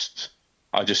was just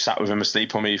I just sat with him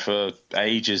asleep on me for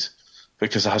ages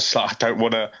because I was like, I don't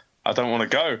want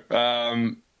to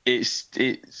go.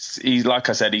 He's like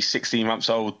I said, he's 16 months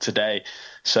old today,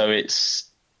 so it's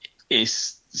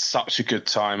such a good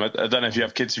time. I don't know if you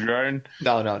have kids of your own.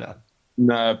 No.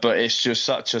 No, but it's just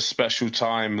such a special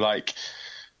time. Like,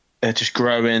 they're just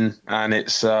growing, and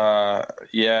it's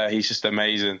he's just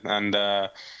amazing, and I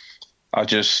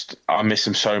miss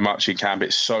him so much in camp.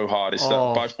 It's so hard. It's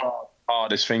by far the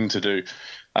hardest thing to do.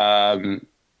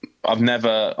 I've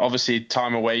never, obviously,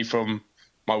 time away from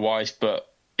my wife, but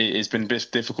it's been a bit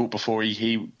difficult before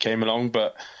he came along.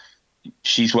 But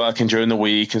she's working during the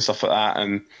week and stuff like that,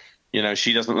 and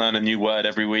she doesn't learn a new word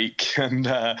every week and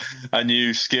a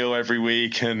new skill every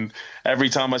week. And every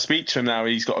time I speak to him now,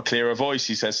 he's got a clearer voice.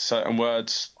 He says certain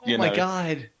words, Oh my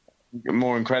God.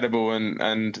 more incredible.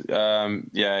 And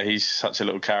he's such a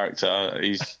little character.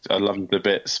 I love him to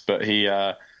bits, but he's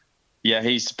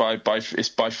it's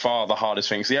by far the hardest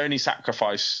thing. It's the only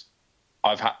sacrifice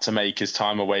I've had to make is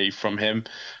time away from him.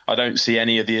 I don't see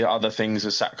any of the other things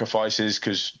as sacrifices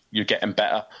because you're getting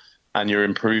better and you're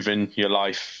improving your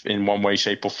life in one way,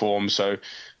 shape, or form. So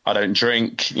I don't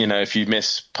drink. If you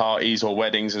miss parties or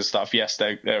weddings and stuff, yes,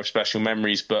 they're special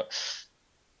memories. But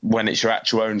when it's your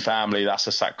actual own family, that's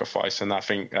a sacrifice. And I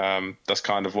think that's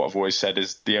kind of what I've always said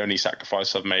is the only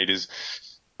sacrifice I've made is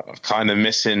kind of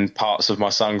missing parts of my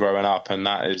son growing up, and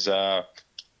that is yeah,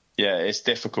 it's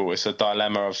difficult. It's a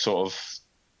dilemma of sort of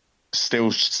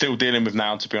still dealing with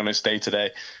now, to be honest, day to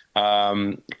day.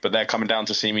 But they're coming down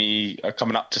to see me,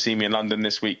 coming up to see me in London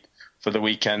this week for the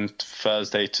weekend,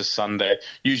 Thursday to Sunday.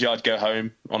 Usually I'd go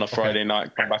home on a Friday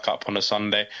night, come back up on a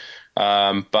Sunday.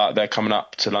 But they're coming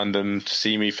up to London to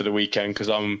see me for the weekend because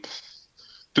I'm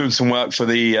doing some work for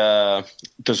the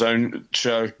Zone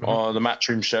show or the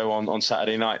Matchroom show on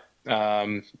Saturday night.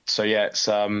 So yeah, it's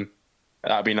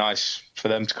that'd be nice for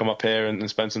them to come up here and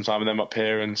spend some time with them up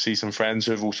here and see some friends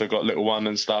who've also got little one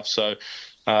and stuff. So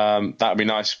that'd be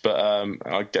nice. But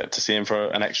I get to see him for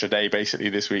an extra day basically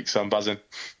this week, so I'm buzzing.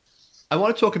 I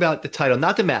want to talk about the title,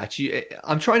 not the match.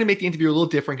 I'm trying to make the interview a little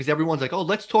different because everyone's like, oh,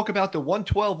 let's talk about the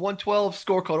 112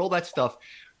 scorecard, all that stuff.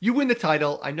 You win the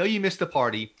title. I know you missed the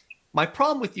party. My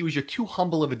problem with you is you're too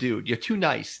humble of a dude. You're too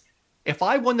nice. If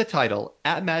I won the title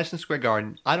at Madison Square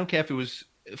Garden, I don't care if it was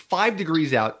 5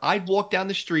 degrees out, I'd walk down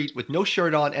the street with no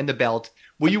shirt on and the belt.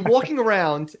 Were you walking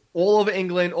around all over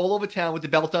England, all over town with the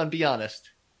belt on? Be honest.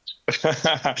 Do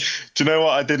you know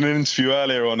what? I did an interview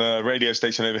earlier on a radio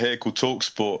station over here called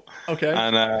TalkSport. Okay.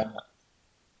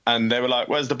 And they were like,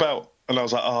 "Where's the belt?" And I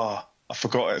was like, "Oh, I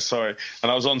forgot it. Sorry."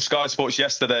 And I was on Sky Sports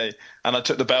yesterday, and I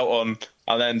took the belt on.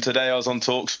 And then today I was on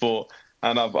TalkSport,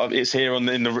 and it's here in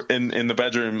the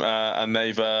bedroom. And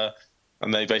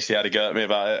they basically had a go at me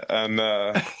about it. And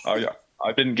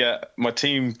I didn't get, my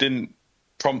team didn't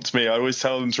prompt me. I always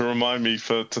tell them to remind me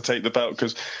to take the belt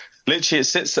because literally it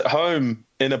sits at home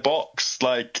in a box.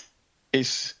 Like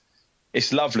it's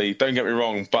lovely. Don't get me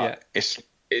wrong, but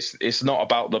it's not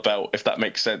about the belt, if that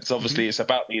makes sense. Obviously, it's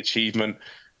about the achievement,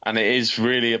 and it is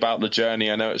really about the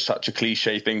journey. I know it's such a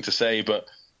cliche thing to say, but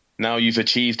now you've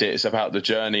achieved it. It's about the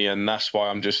journey, and that's why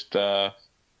I'm just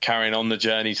carrying on the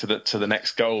journey to the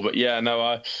next goal. But yeah, no,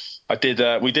 I did.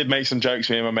 We did make some jokes,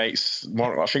 me and my mates.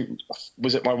 I think,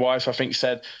 was it my wife? I think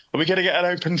said, "Are we going to get an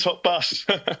open top bus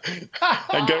and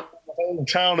go to the whole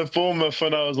town of Bournemouth?"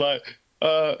 And I was like,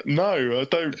 "No, I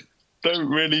don't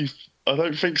really. I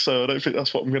don't think so. I don't think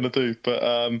that's what I'm going to do." But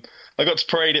I got to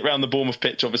parade it around the Bournemouth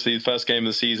pitch. Obviously, the first game of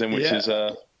the season,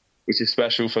 which is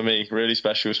special for me, really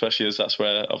special, especially as that's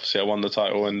where obviously I won the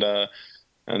title and the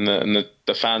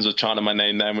fans were chanting my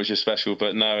name then, which is special.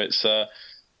 But no, it's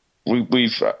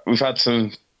we've had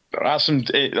some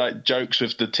like jokes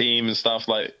with the team and stuff,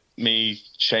 like me,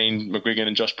 Shane McGuigan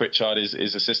and Josh Pritchard,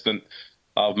 his assistant.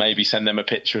 I'll maybe send them a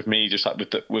picture of me just like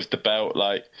with the belt,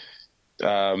 like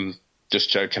just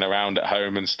joking around at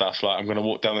home and stuff, like I'm going to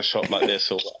walk down the shop like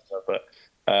this or whatever.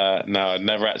 But no, I'd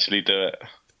never actually do it.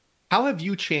 How have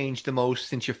you changed the most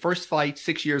since your first fight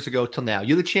 6 years ago till now?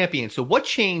 You're the champion. So what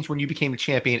changed when you became the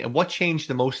champion, and what changed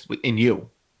the most in you?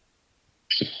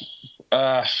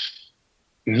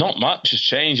 Not much has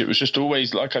changed. It was just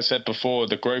always, like I said before,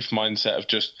 the growth mindset of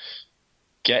just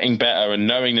getting better and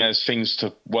knowing there's things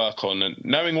to work on and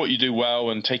knowing what you do well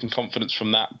and taking confidence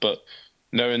from that, but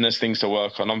knowing there's things to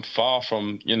work on. I'm far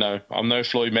from, I'm no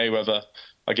Floyd Mayweather.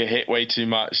 I get hit way too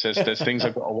much. There's things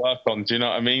I've got to work on. Do you know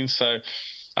what I mean? So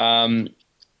I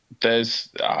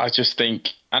just think,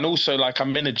 and also like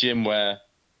I'm in a gym where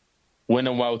win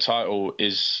a world title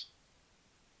is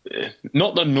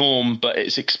not the norm, but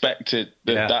it's expected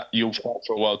that you'll fight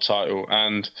for a world title.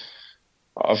 And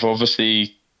I've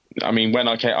obviously, when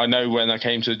I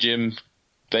came to the gym,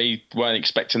 they weren't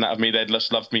expecting that of me. They'd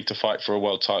just loved me to fight for a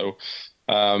world title.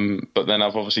 But then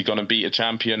I've obviously gone and beat a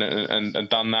champion and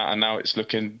done that, and now it's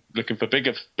looking for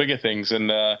bigger things.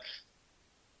 And I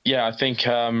think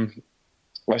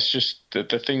that's just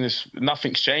the thing.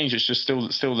 Nothing's changed. It's just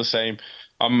still the same.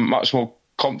 I'm much more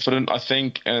confident, I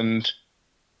think, and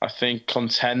I think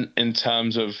content in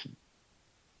terms of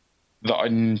that I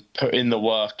put in the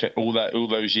work all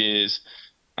those years,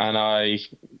 and I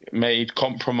made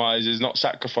compromises, not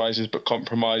sacrifices, but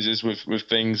compromises with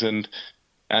things, and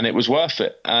it was worth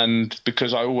it. And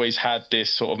because I always had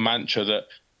this sort of mantra that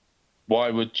why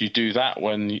would you do that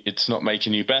when it's not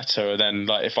making you better? And then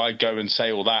like if I go and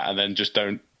say all that and then just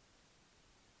don't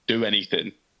do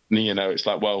anything, it's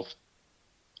like, well,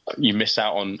 you miss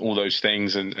out on all those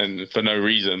things and for no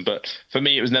reason. But for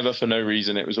me, it was never for no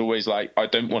reason. It was always like, I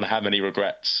don't want to have any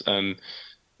regrets. And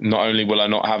not only will I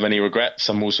not have any regrets,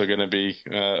 I'm also going to be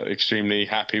extremely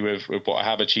happy with what I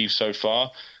have achieved so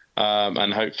far.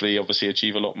 And hopefully, obviously,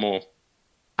 achieve a lot more.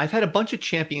 I've had a bunch of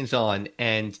champions on,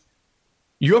 and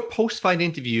your post-fight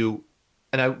interview,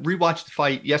 and I rewatched the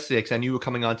fight yesterday because I knew you were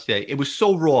coming on today. It was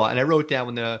so raw, and I wrote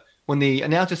down when the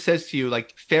announcer says to you,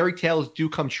 like, fairy tales do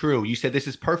come true. You said, this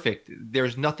is perfect.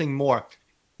 There's nothing more.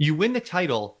 You win the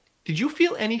title, Did you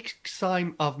feel any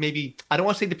sign of maybe, I don't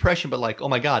want to say depression, but like, oh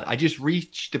my God, I just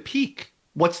reached the peak.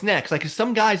 What's next? Like, 'cause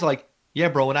some guys like, yeah,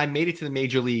 bro, when I made it to the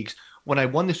major leagues, when I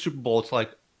won the Super Bowl, it's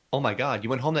like, oh my God, you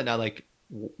went home that night. Like,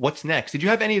 what's next? Did you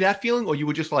have any of that feeling, or you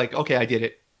were just like, okay, I did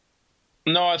it?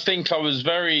 No, I think I was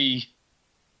very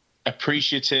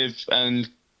appreciative and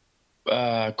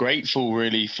grateful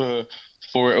really for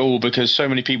it all because so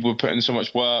many people were putting so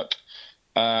much work.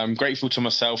 Grateful to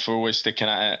myself for always sticking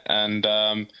at it,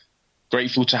 and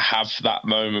grateful to have that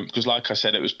moment because, like I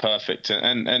said, it was perfect.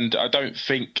 And I don't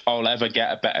think I'll ever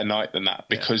get a better night than that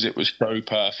Yeah. because it was so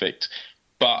perfect.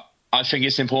 But I think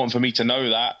it's important for me to know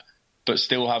that, but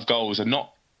still have goals and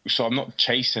not. So I'm not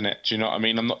chasing it. Do you know what I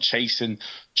mean? I'm not chasing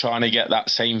trying to get that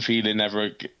same feeling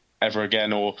ever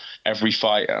again or every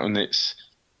fight. And it's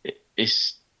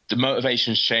the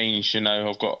motivation's changed. You know,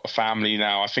 I've got a family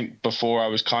now. I think before I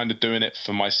was kind of doing it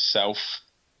for myself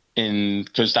in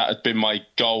because that had been my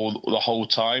goal the whole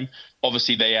time.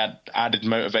 Obviously, they had added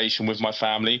motivation with my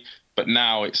family, but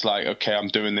now it's like, okay, I'm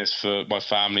doing this for my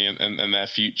family and their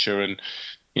future, and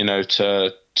you know,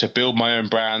 to build my own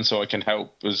brand so I can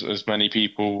help as many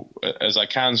people as I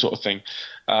can, sort of thing.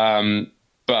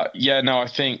 But yeah, no, I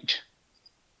think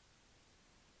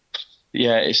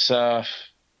yeah,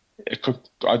 it could,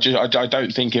 I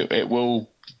don't think it will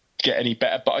get any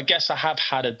better, but I guess I have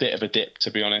had a bit of a dip,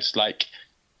 to be honest. Like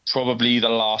probably the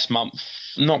last month,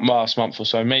 not last month or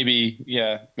so, maybe,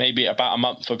 yeah, maybe about a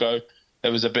month ago,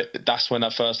 there was a bit, that's when I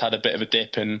first had a bit of a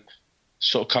dip and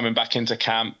sort of coming back into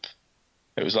camp.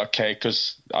 It was like, okay,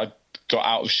 because I got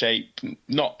out of shape,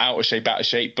 not out of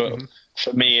shape, but Hmm.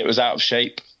 for me, it was out of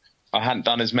shape. I hadn't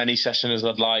done as many sessions as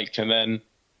I'd like. And then,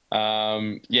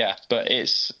 yeah, but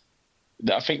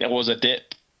I think there was a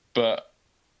dip, but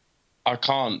I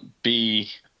can't be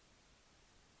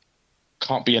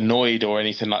annoyed or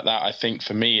anything like that. I think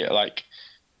for me, like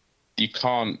you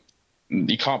can't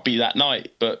be that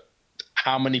night. But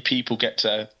how many people get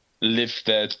to live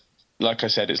their, like I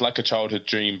said, it's like a childhood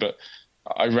dream. But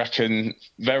I reckon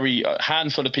a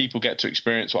handful of people get to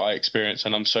experience what I experienced,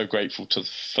 and I'm so grateful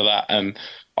for that. And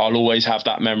I'll always have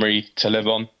that memory to live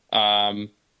on.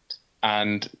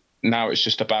 And now it's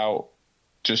just about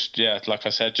just yeah, like I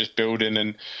said, just building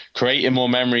and creating more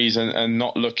memories and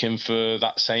not looking for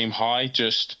that same high,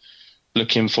 just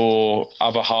looking for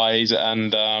other highs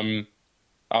and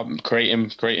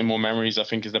creating more memories. I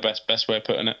think is the best way of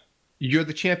putting it. You're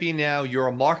the champion now. You're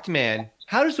a marked man.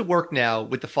 How does it work now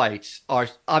with the fights? Are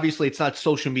obviously it's not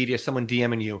social media, someone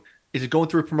DMing you. Is it going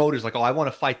through promoters like, oh, I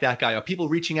want to fight that guy? Are people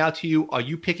reaching out to you? Are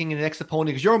you picking the next opponent?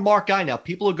 Because you're a marked guy now.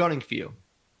 People are gunning for you.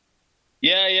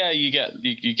 Yeah, yeah, you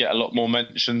get a lot more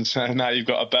mentions now you've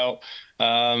got a belt.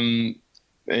 You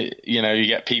know, you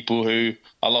get people who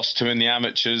I lost to in the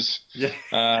amateurs Yeah.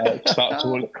 start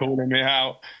calling me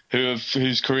out,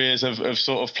 whose careers have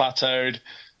sort of plateaued,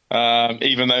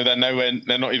 even though they're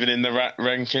not even in the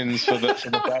rankings for the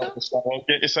belt. So I'll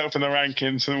get yourself in the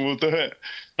rankings and we'll do it,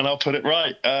 and I'll put it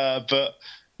right. But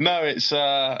no, it's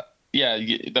yeah,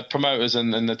 the promoters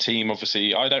and the team.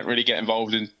 Obviously, I don't really get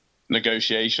involved in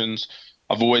negotiations.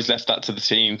 I've always left that to the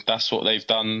team. That's what they've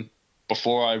done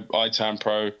before I turn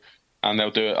pro, and they'll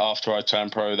do it after I turn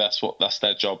pro. That's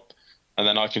their job, and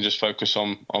then I can just focus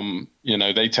on you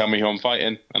know, they tell me who I'm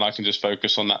fighting, and I can just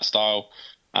focus on that style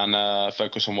and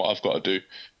focus on what I've got to do,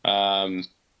 and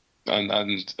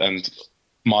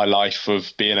my life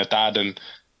of being a dad and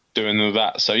doing all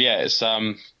that. So yeah,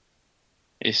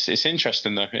 it's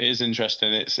interesting though. It is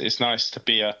interesting. It's nice to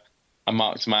be a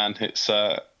marked man. It's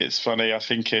funny. I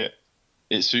think it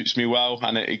suits me well,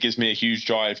 and it gives me a huge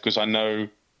drive because I know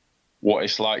what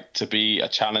it's like to be a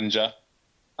challenger,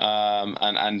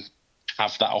 and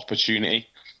have that opportunity.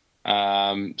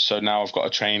 So now I've got to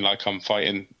train like I'm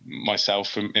fighting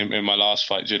myself in my last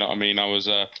fight. Do you know what I mean? I was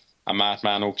a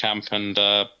madman all camp, and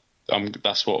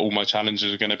that's what all my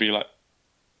challenges are going to be like.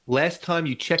 Last time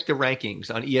you checked the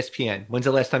rankings on ESPN, when's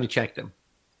the last time you checked them?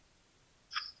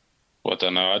 Well, I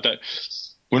don't know. I don't.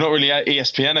 We're not really at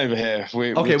ESPN over here.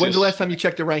 Okay, We're when's the last just time you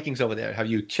checked the rankings over there? Have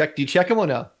you checked? Do you check them or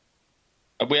no?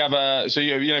 we have a so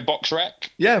you know Box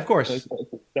Rec. Yeah, of So, course.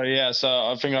 so yeah, so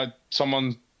I think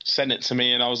someone sent it to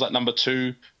me, and I was like number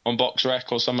 2 on Box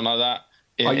Rec or something like that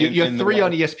Oh, in you're in the three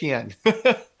on world. ESPN.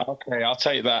 Okay, I'll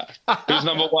take that. Who's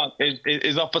number 1?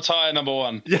 Is Upper number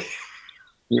 1? Yeah.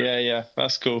 Yeah, yeah,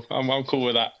 that's cool. I'm cool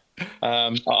with that.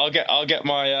 I'll get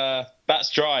my that's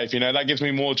drive. You know, that gives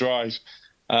me more drive.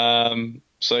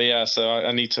 So yeah, so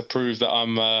I need to prove that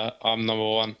I'm number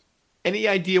 1. Any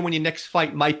idea when your next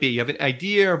fight might be? You have an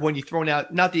idea of when you're throwing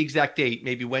out, not the exact date,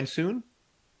 maybe when soon?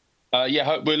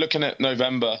 Yeah, we're looking at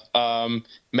November.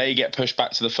 May get pushed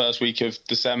back to the first week of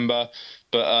December,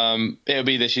 but it'll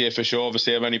be this year for sure.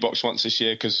 Obviously, I've only boxed once this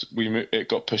year because it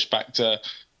got pushed back to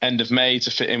end of May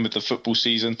to fit in with the football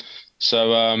season.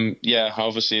 So yeah,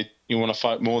 obviously you want to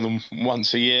fight more than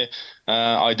once a year.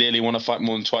 Ideally, want to fight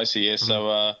more than twice a year. Mm-hmm.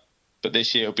 So, but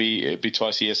this year it'll be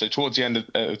twice a year. So towards the end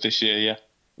of this year, yeah.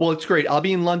 Well, it's great. I'll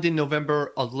be in London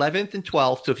November 11th and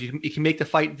 12th. So if you can make the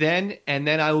fight then, and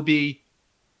then I will be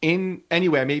in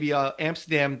anywhere, maybe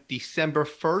Amsterdam December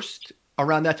 1st,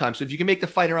 around that time. So if you can make the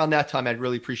fight around that time, I'd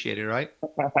really appreciate it, right?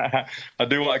 I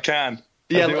do what I can.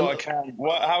 Yeah, I do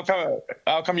what I can.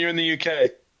 How come you're in the UK?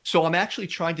 So I'm actually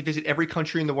trying to visit every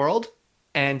country in the world,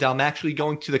 and I'm actually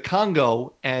going to the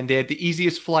Congo, and the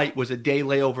easiest flight was a day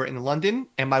layover in London,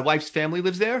 and my wife's family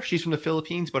lives there. She's from the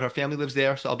Philippines, but her family lives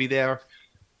there, so I'll be there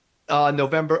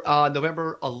November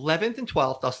 11th and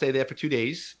 12th. I'll stay there for 2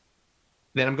 days.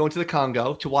 Then I'm going to the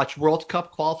Congo to watch World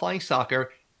Cup qualifying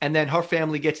soccer, and then her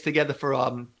family gets together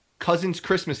for cousins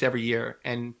Christmas every year,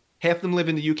 and half of them live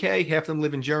in the UK, half of them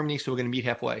live in Germany, so we're going to meet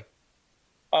halfway.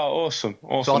 Oh, awesome! So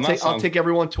Awesome. I'll take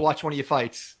everyone to watch one of your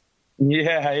fights.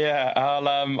 Yeah, yeah.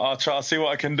 I'll try. I'll see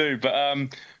what I can do. But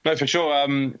no, for sure.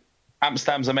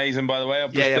 Amsterdam's amazing, by the way.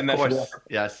 I've just Yeah, been of there course.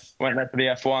 Yes. went there for the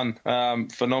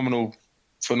F1.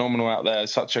 Phenomenal out there.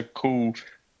 Such a cool,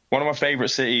 one of my favorite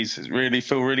cities.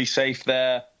 Feel really safe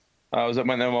there. Went there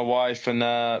with my wife, and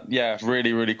yeah,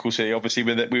 really cool city. Obviously,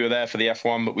 we were there for the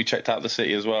F1, but we checked out the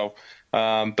city as well.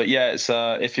 But yeah, it's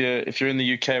if you're in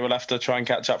the UK, we'll have to try and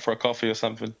catch up for a coffee or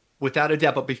something. Without a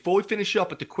doubt. But before we finish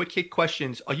up with the quick hit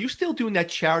questions, are you still doing that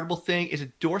charitable thing? Is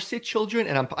it Dorset Children?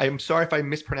 And I'm sorry if I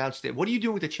mispronounced it. What are you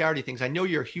doing with the charity things? I know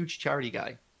you're a huge charity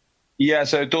guy. Yeah,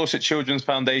 so Dorset Children's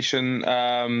Foundation.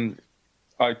 I'm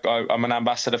an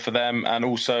ambassador for them, and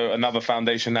also another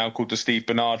foundation now called the Steve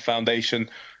Bernard Foundation.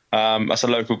 That's a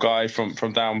local guy from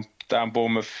down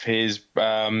Bournemouth. His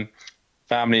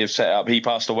family have set up. He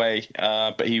passed away,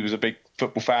 but he was a big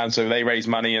football fan, so they raised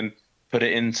money and put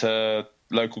it into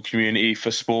local community for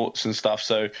sports and stuff.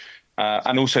 So,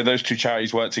 and also those two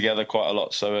charities work together quite a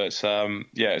lot. So it's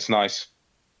yeah, it's nice.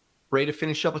 Ready to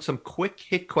finish up with some quick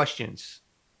hit questions.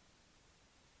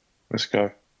 Let's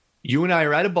go. You and I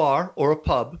are at a bar or a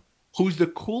pub. Who's the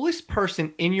coolest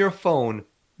person in your phone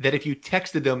that if you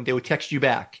texted them, they would text you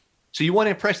back? So you want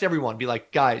to impress everyone. Be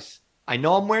like, guys, I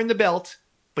know I'm wearing the belt,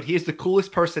 but here's the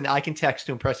coolest person I can text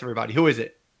to impress everybody. Who is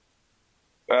it?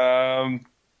 I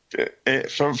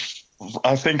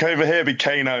think over here be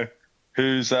Kano,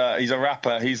 who's he's a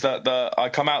rapper. He's I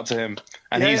come out to him,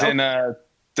 and he's in the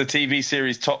TV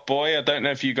series Top Boy. I don't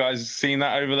know if you guys have seen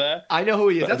that over there. I know who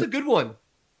he is. That's a good one.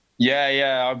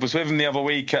 Yeah. I was with him the other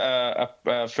week at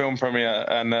a film premiere,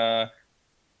 and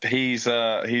he's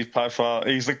by far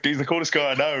he's the coolest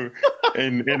guy I know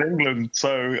in England.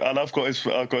 So I've got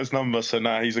his number. So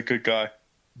now he's a good guy.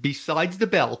 Besides the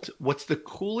belt, what's the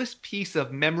coolest piece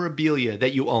of memorabilia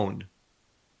that you own?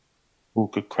 Oh,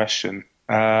 good question.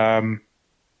 What's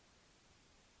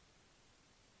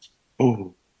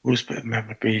bit of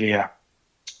memorabilia?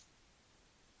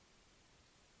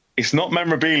 It's not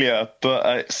memorabilia, but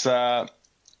it's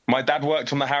my dad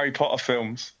worked on the Harry Potter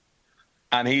films,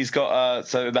 and he's got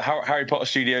so the Harry Potter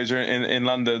studios are in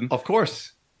London. Of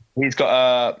course. He's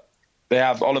got they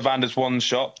have Ollivander's wand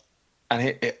shop,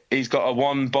 and he's got a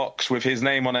wand box with his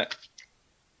name on it.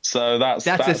 So that's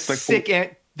a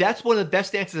sick that's one of the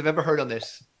best answers I've ever heard on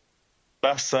this.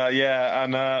 That's yeah,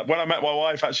 and when I met my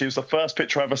wife, actually, it was the first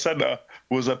picture I ever sent her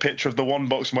was a picture of the wand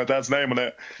box with my dad's name on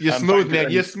it. You're smooth, man.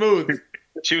 You're smooth.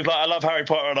 She was like, "I love Harry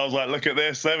Potter," and I was like, "Look at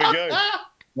this, there we go."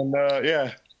 And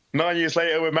yeah, 9 years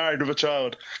later, we're married with a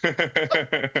child. How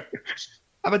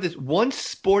about this? One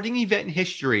sporting event in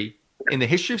the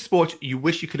history of sports, you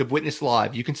wish you could have witnessed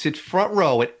live. You can sit front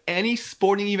row at any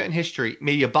sporting event in history,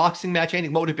 maybe a boxing match,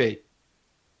 anything. What would it be?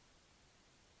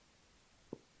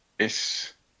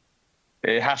 It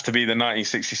has to be the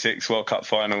 1966 World Cup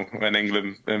final when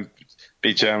England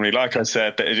beat Germany. Like I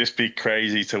said, it'd just be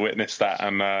crazy to witness that.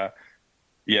 And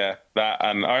yeah, that.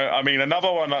 And I mean,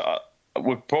 another one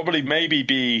would probably maybe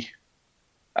be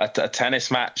a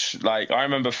tennis match. Like I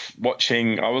remember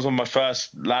watching, I was on my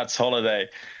first lads holiday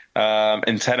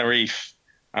in Tenerife,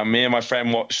 and me and my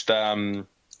friend watched Federer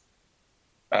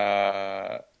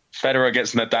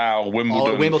against Nadal,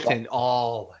 Wimbledon. Oh, Wimbledon.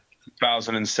 Oh,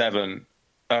 2007,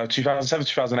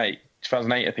 2008,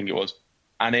 I think it was.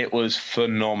 And it was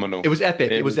phenomenal. It was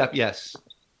epic. It was epic, yes.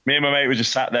 Me and my mate were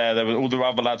just sat there. There were all the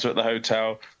other lads were at the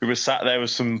hotel. We were sat there with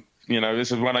some,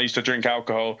 this is when I used to drink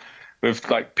alcohol, with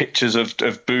like pictures of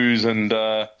booze and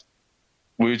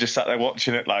we were just sat there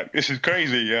watching it like, this is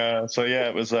crazy. So yeah,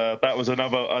 it was that was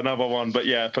another one. But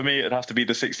yeah, for me, it'd have to be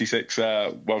the '66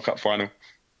 World Cup final.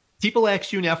 People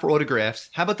ask you now for autographs.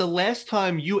 How about the last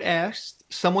time you asked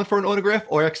someone for an autograph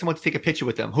or asked someone to take a picture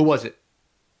with them? Who was it?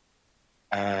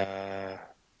 Or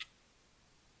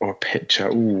a picture.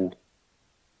 Ooh.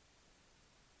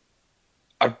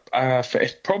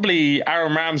 It's probably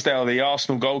Aaron Ramsdale, the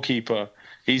Arsenal goalkeeper.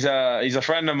 He's a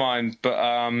friend of mine, but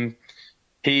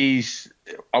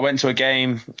I went to a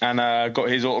game and got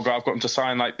his autograph, got him to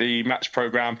sign like the match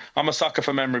program. I'm a sucker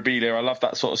for memorabilia. I love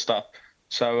that sort of stuff.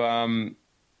 So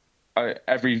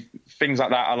things like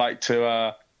that I like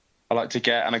to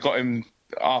get. And I got him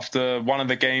after one of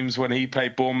the games when he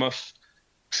played Bournemouth,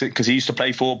 because he used to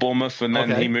play for Bournemouth, and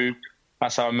then he moved.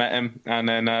 That's how I met him. And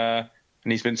then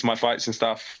and he's been to my fights and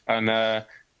stuff. And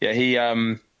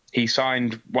he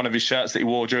signed one of his shirts that he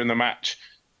wore during the match.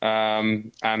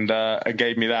 And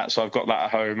gave me that, so I've got that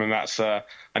at home, and that's I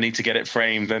need to get it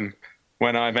framed. And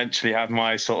when I eventually have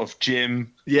my sort of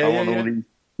gym, I want all these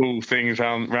cool things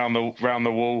round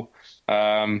the wall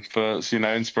for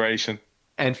inspiration.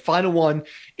 And final one,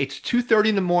 it's 2:30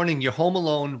 in the morning. You're home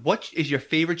alone. What is your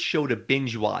favorite show to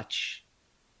binge watch?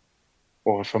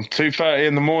 Well, from 2:30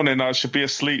 in the morning, I should be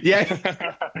asleep. Yeah.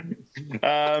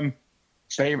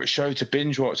 Favorite show to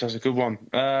binge watch? That's a good one.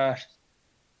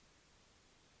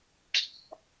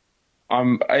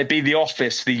 It'd be The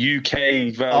Office, the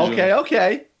UK version.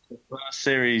 Okay. The first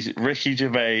series, Ricky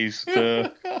Gervais, he's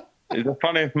the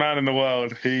funniest man in the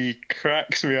world. He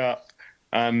cracks me up,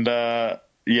 and I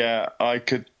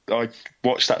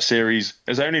watched that series.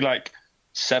 There's only like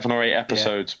 7 or 8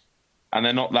 episodes, and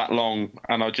they're not that long.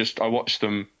 And I watch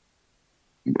them.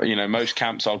 Most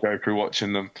camps I'll go through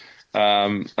watching them,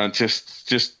 and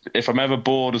just if I'm ever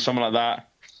bored or something like that,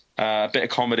 a bit of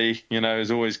comedy, is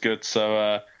always good.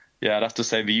 So. Yeah, I'd have to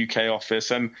say the UK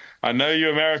Office. And I know you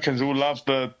Americans all love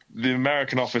the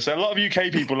American Office. A lot of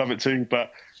UK people love it too,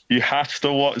 but you have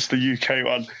to watch the UK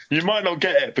one. You might not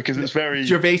get it because it's very...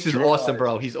 Gervais is awesome,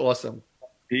 bro. He's awesome.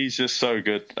 He's just so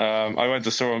good. I went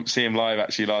to see him live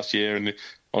actually last year, and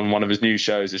on one of his new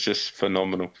shows. It's just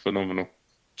phenomenal.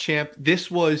 Champ, this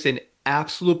was an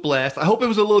absolute blast. I hope it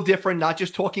was a little different, not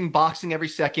just talking boxing every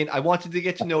second. I wanted to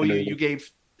get to know you. You gave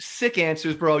sick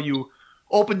answers, bro. You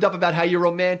opened up about how you're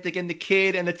romantic and the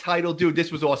kid and the title. Dude,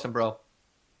 this was awesome, bro.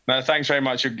 No, thanks very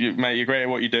much, mate. You're great at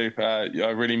what you do.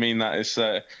 I really mean that.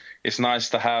 It's nice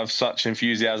to have such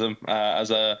enthusiasm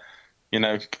as a,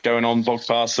 going on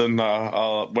podcasts. And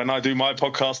when I do my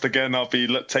podcast again, I'll be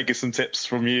taking some tips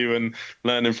from you and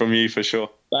learning from you for sure.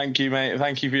 Thank you, mate.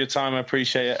 Thank you for your time. I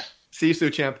appreciate it. See you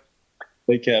soon, champ.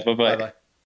 Take care. Bye-bye. Bye-bye.